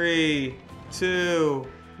 3, 2,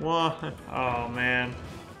 1. Oh man.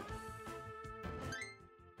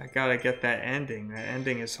 I gotta get that ending. That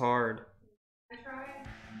ending is hard.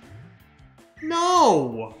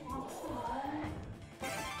 No!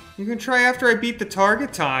 You can try after I beat the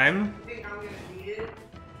target time. You think I'm gonna beat it?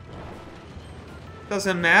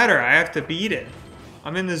 Doesn't matter, I have to beat it.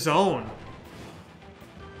 I'm in the zone.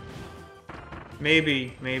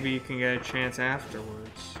 Maybe you can get a chance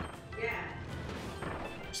afterwards. Yeah.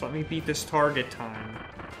 Just let me beat this target time.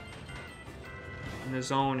 In the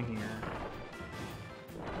zone here.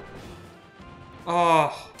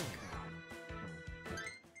 Oh.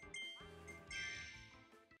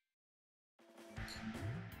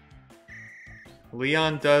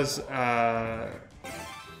 Leon does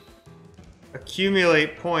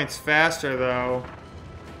accumulate points faster though.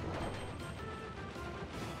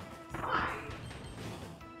 Why?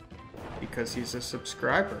 Because he's a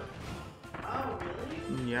subscriber. Oh, really?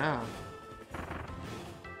 Yeah.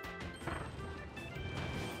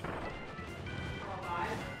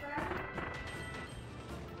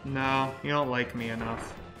 No, you don't like me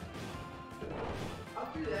enough. I'll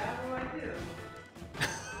do that. What do I do?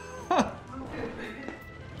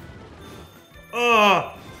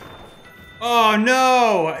 Oh, oh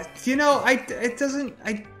no! You know, I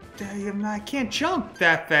can't jump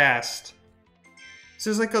that fast. So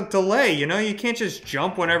there's like a delay, you know? You can't just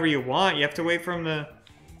jump whenever you want. You have to wait for him to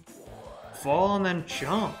fall and then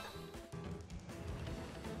jump.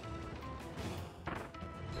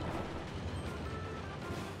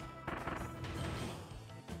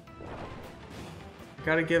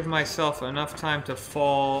 Gotta give myself enough time to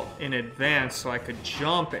fall in advance so I could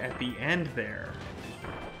jump at the end there.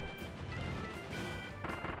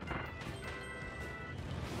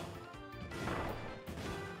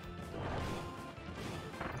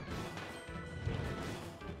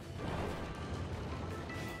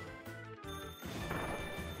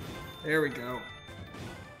 There we go.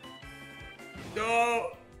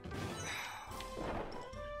 Oh!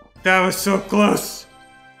 That was so close!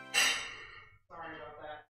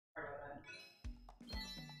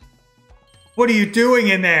 What are you doing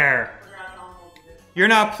in there? You're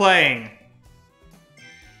not playing.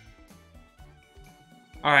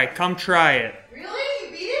 Alright, come try it. Really?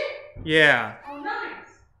 You beat it? Yeah. Oh,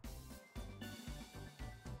 nice.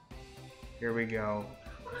 Here we go.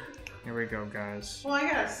 Here we go, guys. Well, I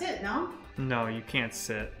gotta sit, no? No, you can't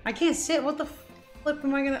sit. I can't sit. What the flip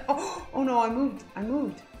am I gonna... Oh, oh no, I moved. I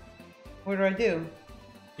moved. What do I do?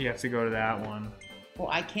 You have to go to that one. Well,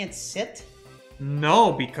 I can't sit?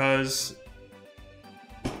 No, because...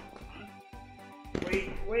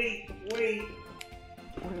 Wait.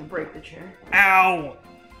 I'm gonna break the chair. Ow!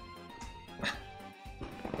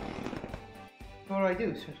 What do I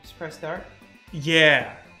do? Just press start?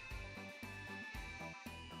 Yeah.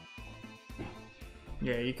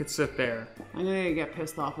 Yeah, you could sit there. I'm gonna get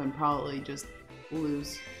pissed off and probably just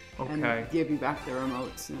lose. Okay. And give you back the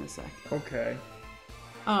remotes in a sec. Okay.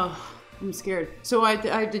 Oh, I'm scared. So I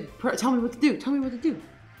did. Tell me what to do. Tell me what to do.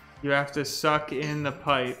 You have to suck in the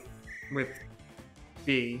pipe with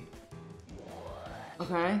B.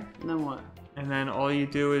 Okay, and then what? And then all you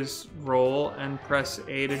do is roll and press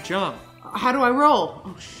A to jump. How do I roll?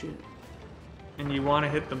 Oh shit. And you want to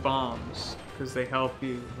hit the bombs because they help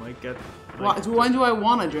you like get. Like, when do I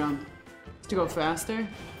want to jump? To go faster?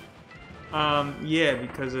 Yeah,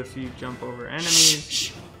 because if you jump over enemies.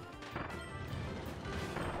 Shh.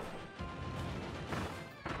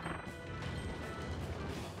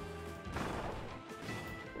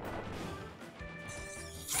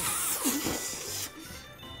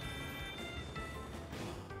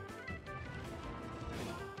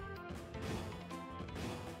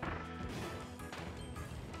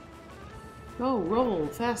 Go, roll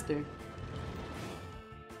faster. Yeah,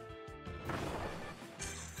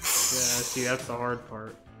 see, that's the hard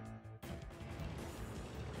part.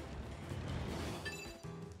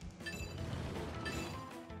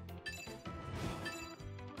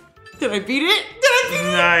 Did I beat it? Did I beat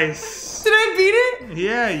it? Nice. Did I beat it?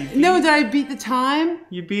 Yeah, you beat No, did I beat the time?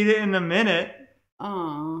 You beat it in a minute.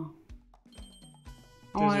 Oh.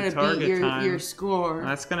 I There's wanted a to target beat time. your score.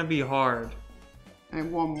 That's gonna be hard. I have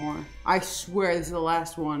one more. I swear this is the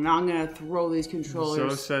last one. Now I'm gonna throw these controllers.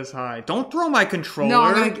 So says hi. Don't throw my controller. No,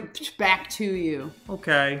 I'm gonna get back to you.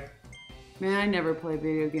 Okay. Man, I never play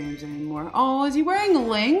video games anymore. Oh, is he wearing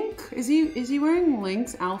Link? Is he wearing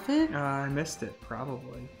Link's outfit? I missed it,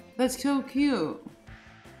 probably. That's so cute.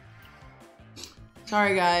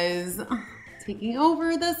 Sorry, guys. Taking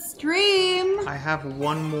over the stream. I have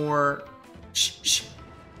one more. Shh, shh.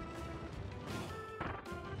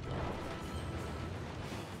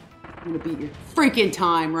 I'm gonna beat your freaking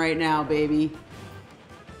time right now, baby.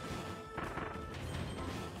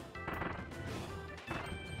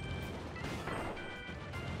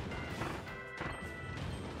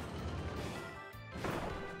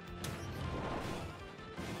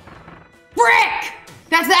 Frick!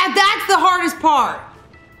 That's the hardest part.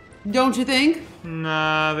 Don't you think?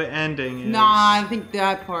 Nah, the ending is. Nah, I think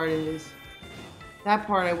that part is. That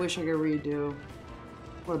part I wish I could redo.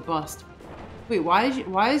 What a bust. Wait, why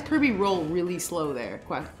is Kirby roll really slow there?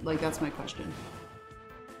 Like, that's my question.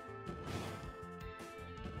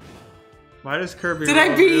 Why does Kirby Did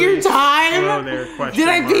I beat your time? slow there? Question Did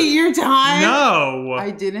I mark. beat your time? No. I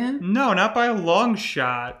didn't? No, not by a long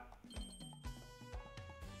shot.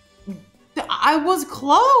 I was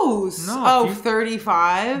close. No, oh,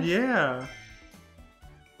 35? Yeah.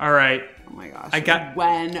 All right. Oh my gosh. I got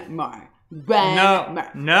one more. No.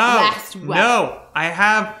 Last one. No. I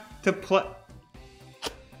have to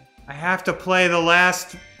play the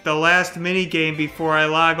last mini game before I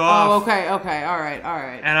log off. Oh, okay. All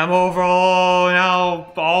right. And I'm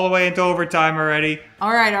now all the way into overtime already.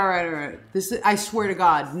 All right. This is, I swear to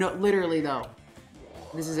God, no, literally though.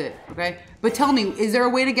 This is it, okay? But tell me, is there a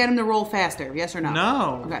way to get him to roll faster? Yes or no?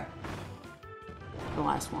 No. Okay. The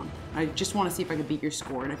last one. I just want to see if I can beat your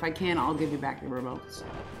score, and if I can, I'll give you back the remotes.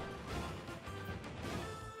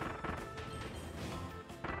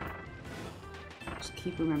 Just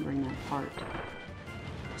keep remembering that part.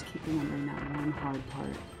 Just keep remembering that one hard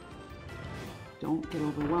part. Don't get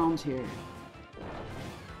overwhelmed here.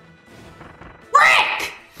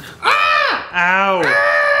 Frick! Ah! Ow!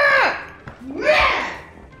 Ah! Meh!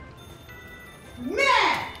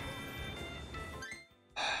 Meh!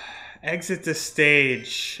 Exit the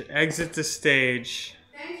stage. Exit the stage.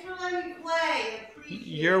 Thanks for letting me play. Appreciate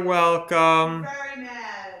You're it. welcome. I'm very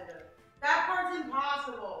mad. That part's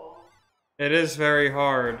impossible. It is very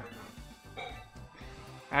hard.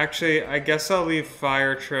 Actually, I guess I'll leave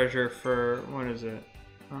fire treasure for, what is it?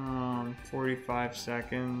 45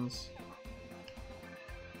 seconds.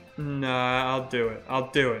 Nah, I'll do it.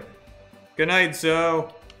 Good night, Zoe.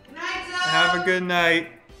 Good night, Zoe. Have a good night.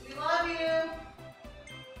 We love you.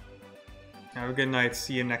 Have a good night.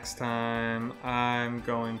 See you next time. I'm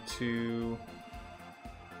going to...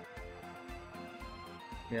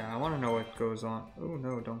 Yeah, I want to know what goes on. Oh,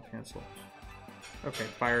 no, don't cancel. Okay,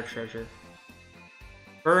 fire treasure.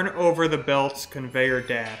 Burn over the belts, conveyor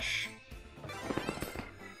dash.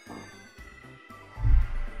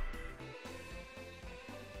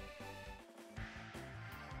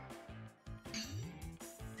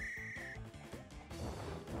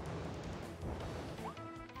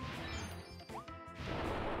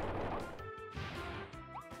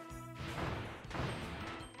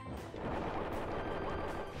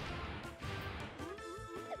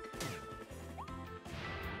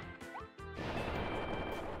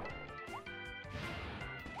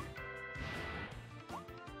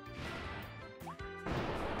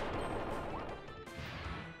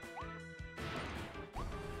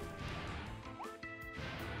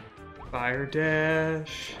 Fire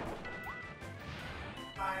dash.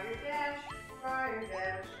 Fire dash, fire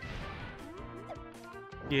dash.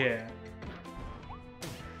 Yeah.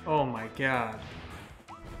 Oh my god.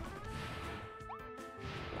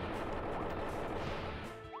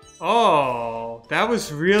 Oh, that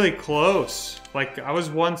was really close. Like, I was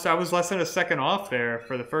less than a second off there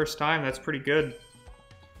for the first time. That's pretty good.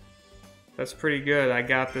 That's pretty good. I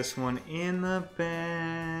got this one in the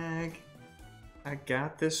bag. I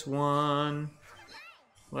got this one.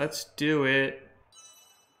 Let's do it.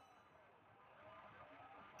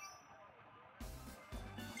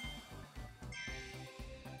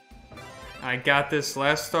 I got this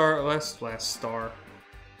last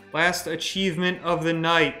achievement of the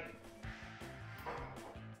night.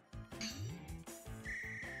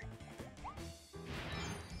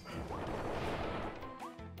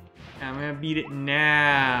 I'm gonna beat it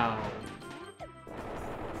now.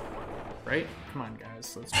 Right? Come on,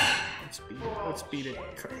 guys. Let's beat it.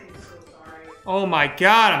 Oh my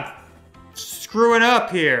god, I'm screwing up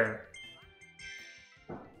here.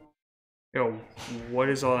 Yo, what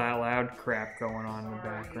is all that loud crap going on in the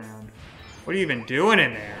background? What are you even doing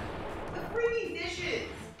in there? The freaking dishes.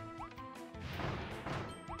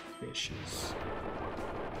 Dishes.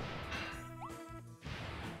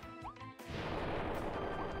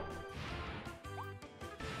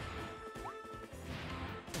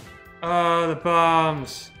 Oh, the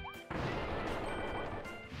bombs.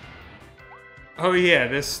 Oh yeah,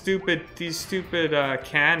 these stupid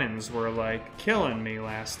cannons were like killing me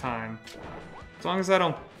last time. As long as I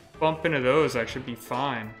don't bump into those, I should be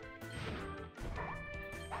fine.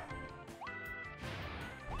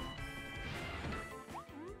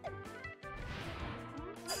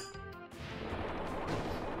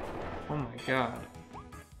 Oh my god.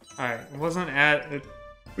 Alright, it wasn't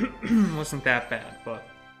that bad, but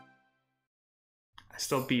I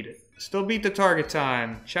still beat it. Still beat the target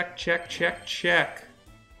time. Check, check, check, check.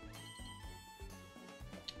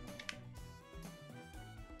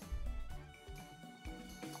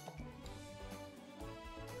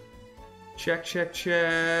 Check, check,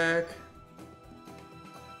 check.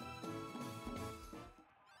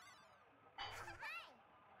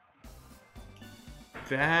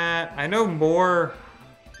 that. I know more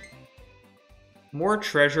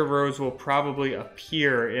treasure roads will probably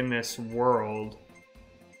appear in this world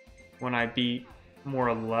when I beat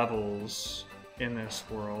more levels in this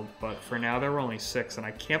world, but for now there were only 6, and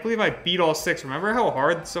I can't believe I beat all 6. Remember how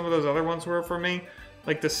hard some of those other ones were for me?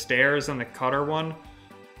 Like the stairs and the cutter one?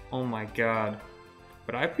 Oh my god.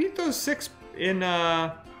 But I beat those 6 in,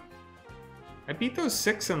 I beat those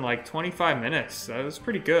 6 in like 25 minutes. That was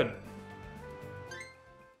pretty good.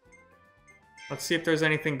 Let's see if there's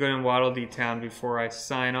anything good in Waddle Dee Town before I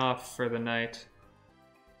sign off for the night.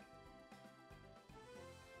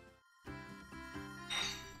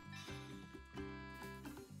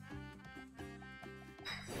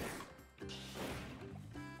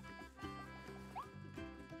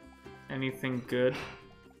 Anything good?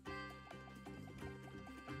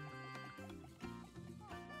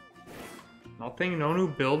 Nothing? No new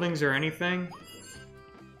buildings or anything?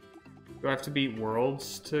 Do I have to beat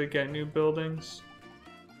worlds to get new buildings?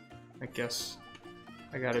 I guess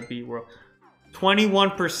I gotta beat world.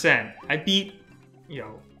 21%. I beat, you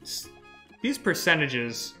know, these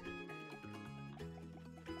percentages.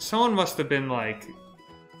 Someone must have been like,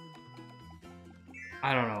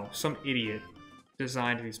 I don't know, some idiot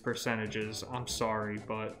designed these percentages. I'm sorry,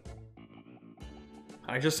 but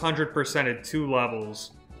I just 100%ed 2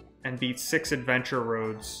 levels and beat 6 adventure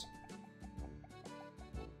roads.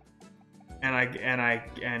 And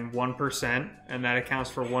 1%, and that accounts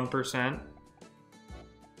for 1%.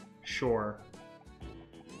 Sure.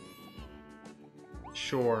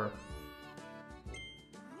 Sure.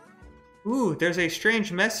 Ooh, there's a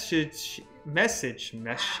strange message.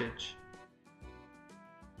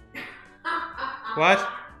 What?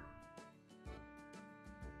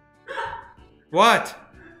 What?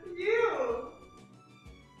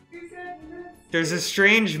 You said There's a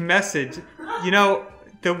strange message. You know,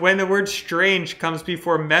 when the word strange comes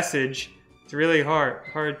before message, it's really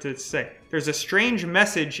hard to say. There's a strange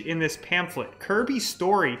message in this pamphlet. Kirby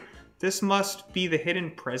story. This must be the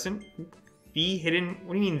hidden present. What do you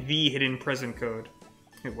mean the hidden present code?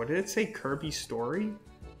 Wait, what did it say? Kirby story?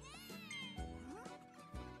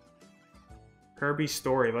 Kirby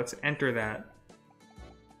story. Let's enter that.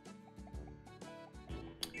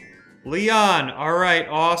 Leon! Alright,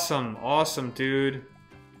 awesome. Awesome, dude.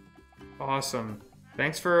 Awesome.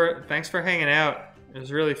 Thanks for hanging out. It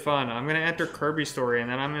was really fun. I'm gonna enter Kirby story and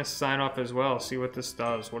then I'm gonna sign off as well. See what this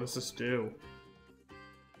does. What does this do?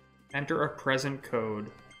 Enter a present code.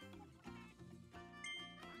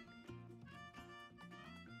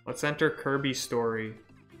 Let's enter Kirby story.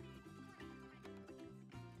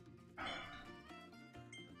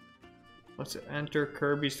 Let's enter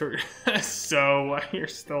Kirby story. So, you're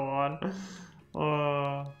still on?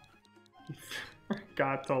 You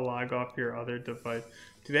forgot to log off your other device.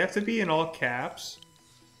 Do they have to be in all caps?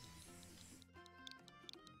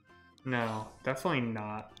 No, definitely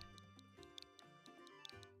not.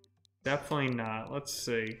 Definitely not. Let's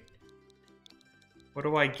see. What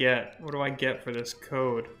do I get? What do I get for this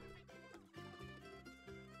code?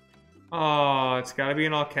 Oh, it's gotta be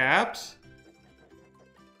in all caps?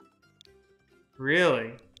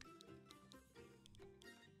 Really?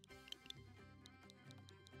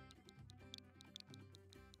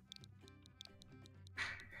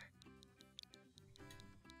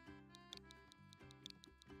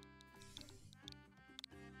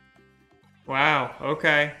 Wow,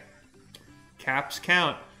 okay. Caps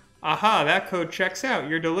count. Aha, that code checks out.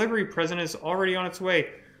 Your delivery present is already on its way.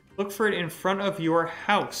 Look for it in front of your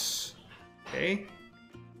house. Okay.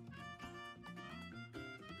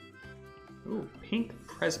 Ooh, pink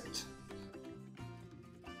present.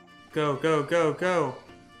 Go, go, go, go.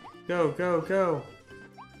 Go, go, go.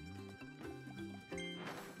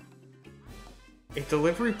 A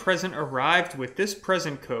delivery present arrived with this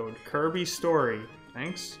present code. Kirby story.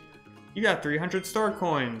 Thanks. You got 300 star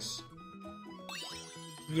coins.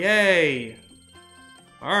 Yay!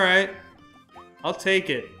 Alright. I'll take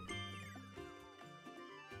it.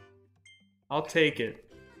 I'll take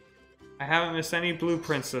it. I haven't missed any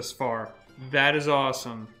blueprints this far. That is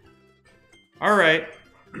awesome. Alright.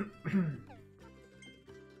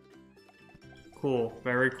 Cool.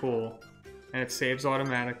 Very cool. And it saves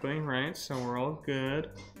automatically, right? So we're all good.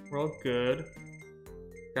 We're all good.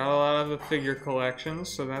 Got a lot of the figure collections,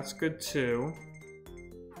 so that's good too.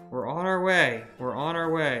 We're on our way. We're on our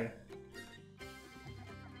way.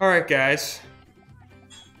 Alright, guys.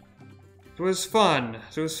 It was fun.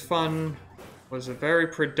 It was fun. It was a very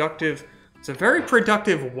productive... It's a very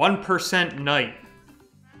productive 1% night.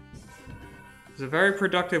 It's a very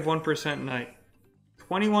productive 1% night.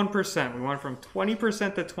 21%. We went from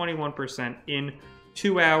 20% to 21% in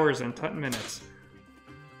 2 hours and 10 minutes.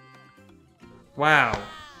 Wow.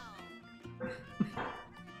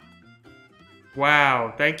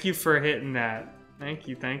 Wow. Thank you for hitting that. Thank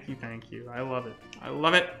you, thank you, thank you. I love it. I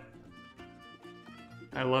love it.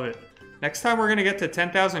 I love it. Next time we're going to get to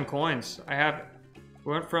 10,000 coins.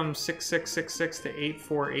 We went from 6666 to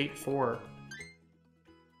 8484.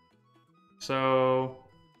 So,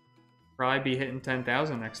 probably be hitting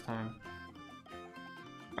 10,000 next time.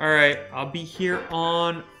 Alright, I'll be here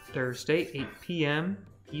on Thursday, 8 p.m.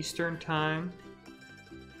 Eastern Time.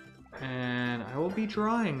 And I will be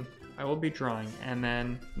drawing. And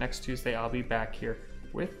then next Tuesday, I'll be back here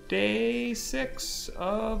with day 6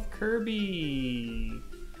 of Kirby.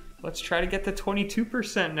 Let's try to get to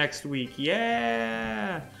 22% next week.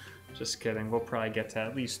 Yeah! Just kidding. We'll probably get to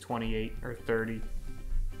at least 28 or 30.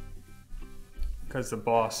 Because the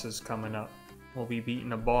boss is coming up. We'll be beating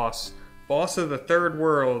the boss. Boss of the third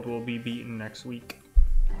world will be beaten next week.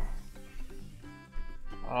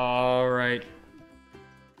 Alright.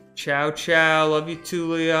 Ciao, ciao. Love you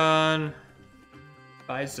too, Leon.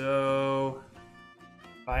 Bye, Zoe.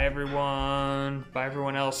 Bye, everyone. Bye,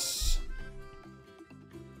 everyone else.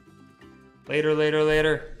 Later, later,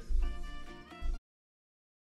 later.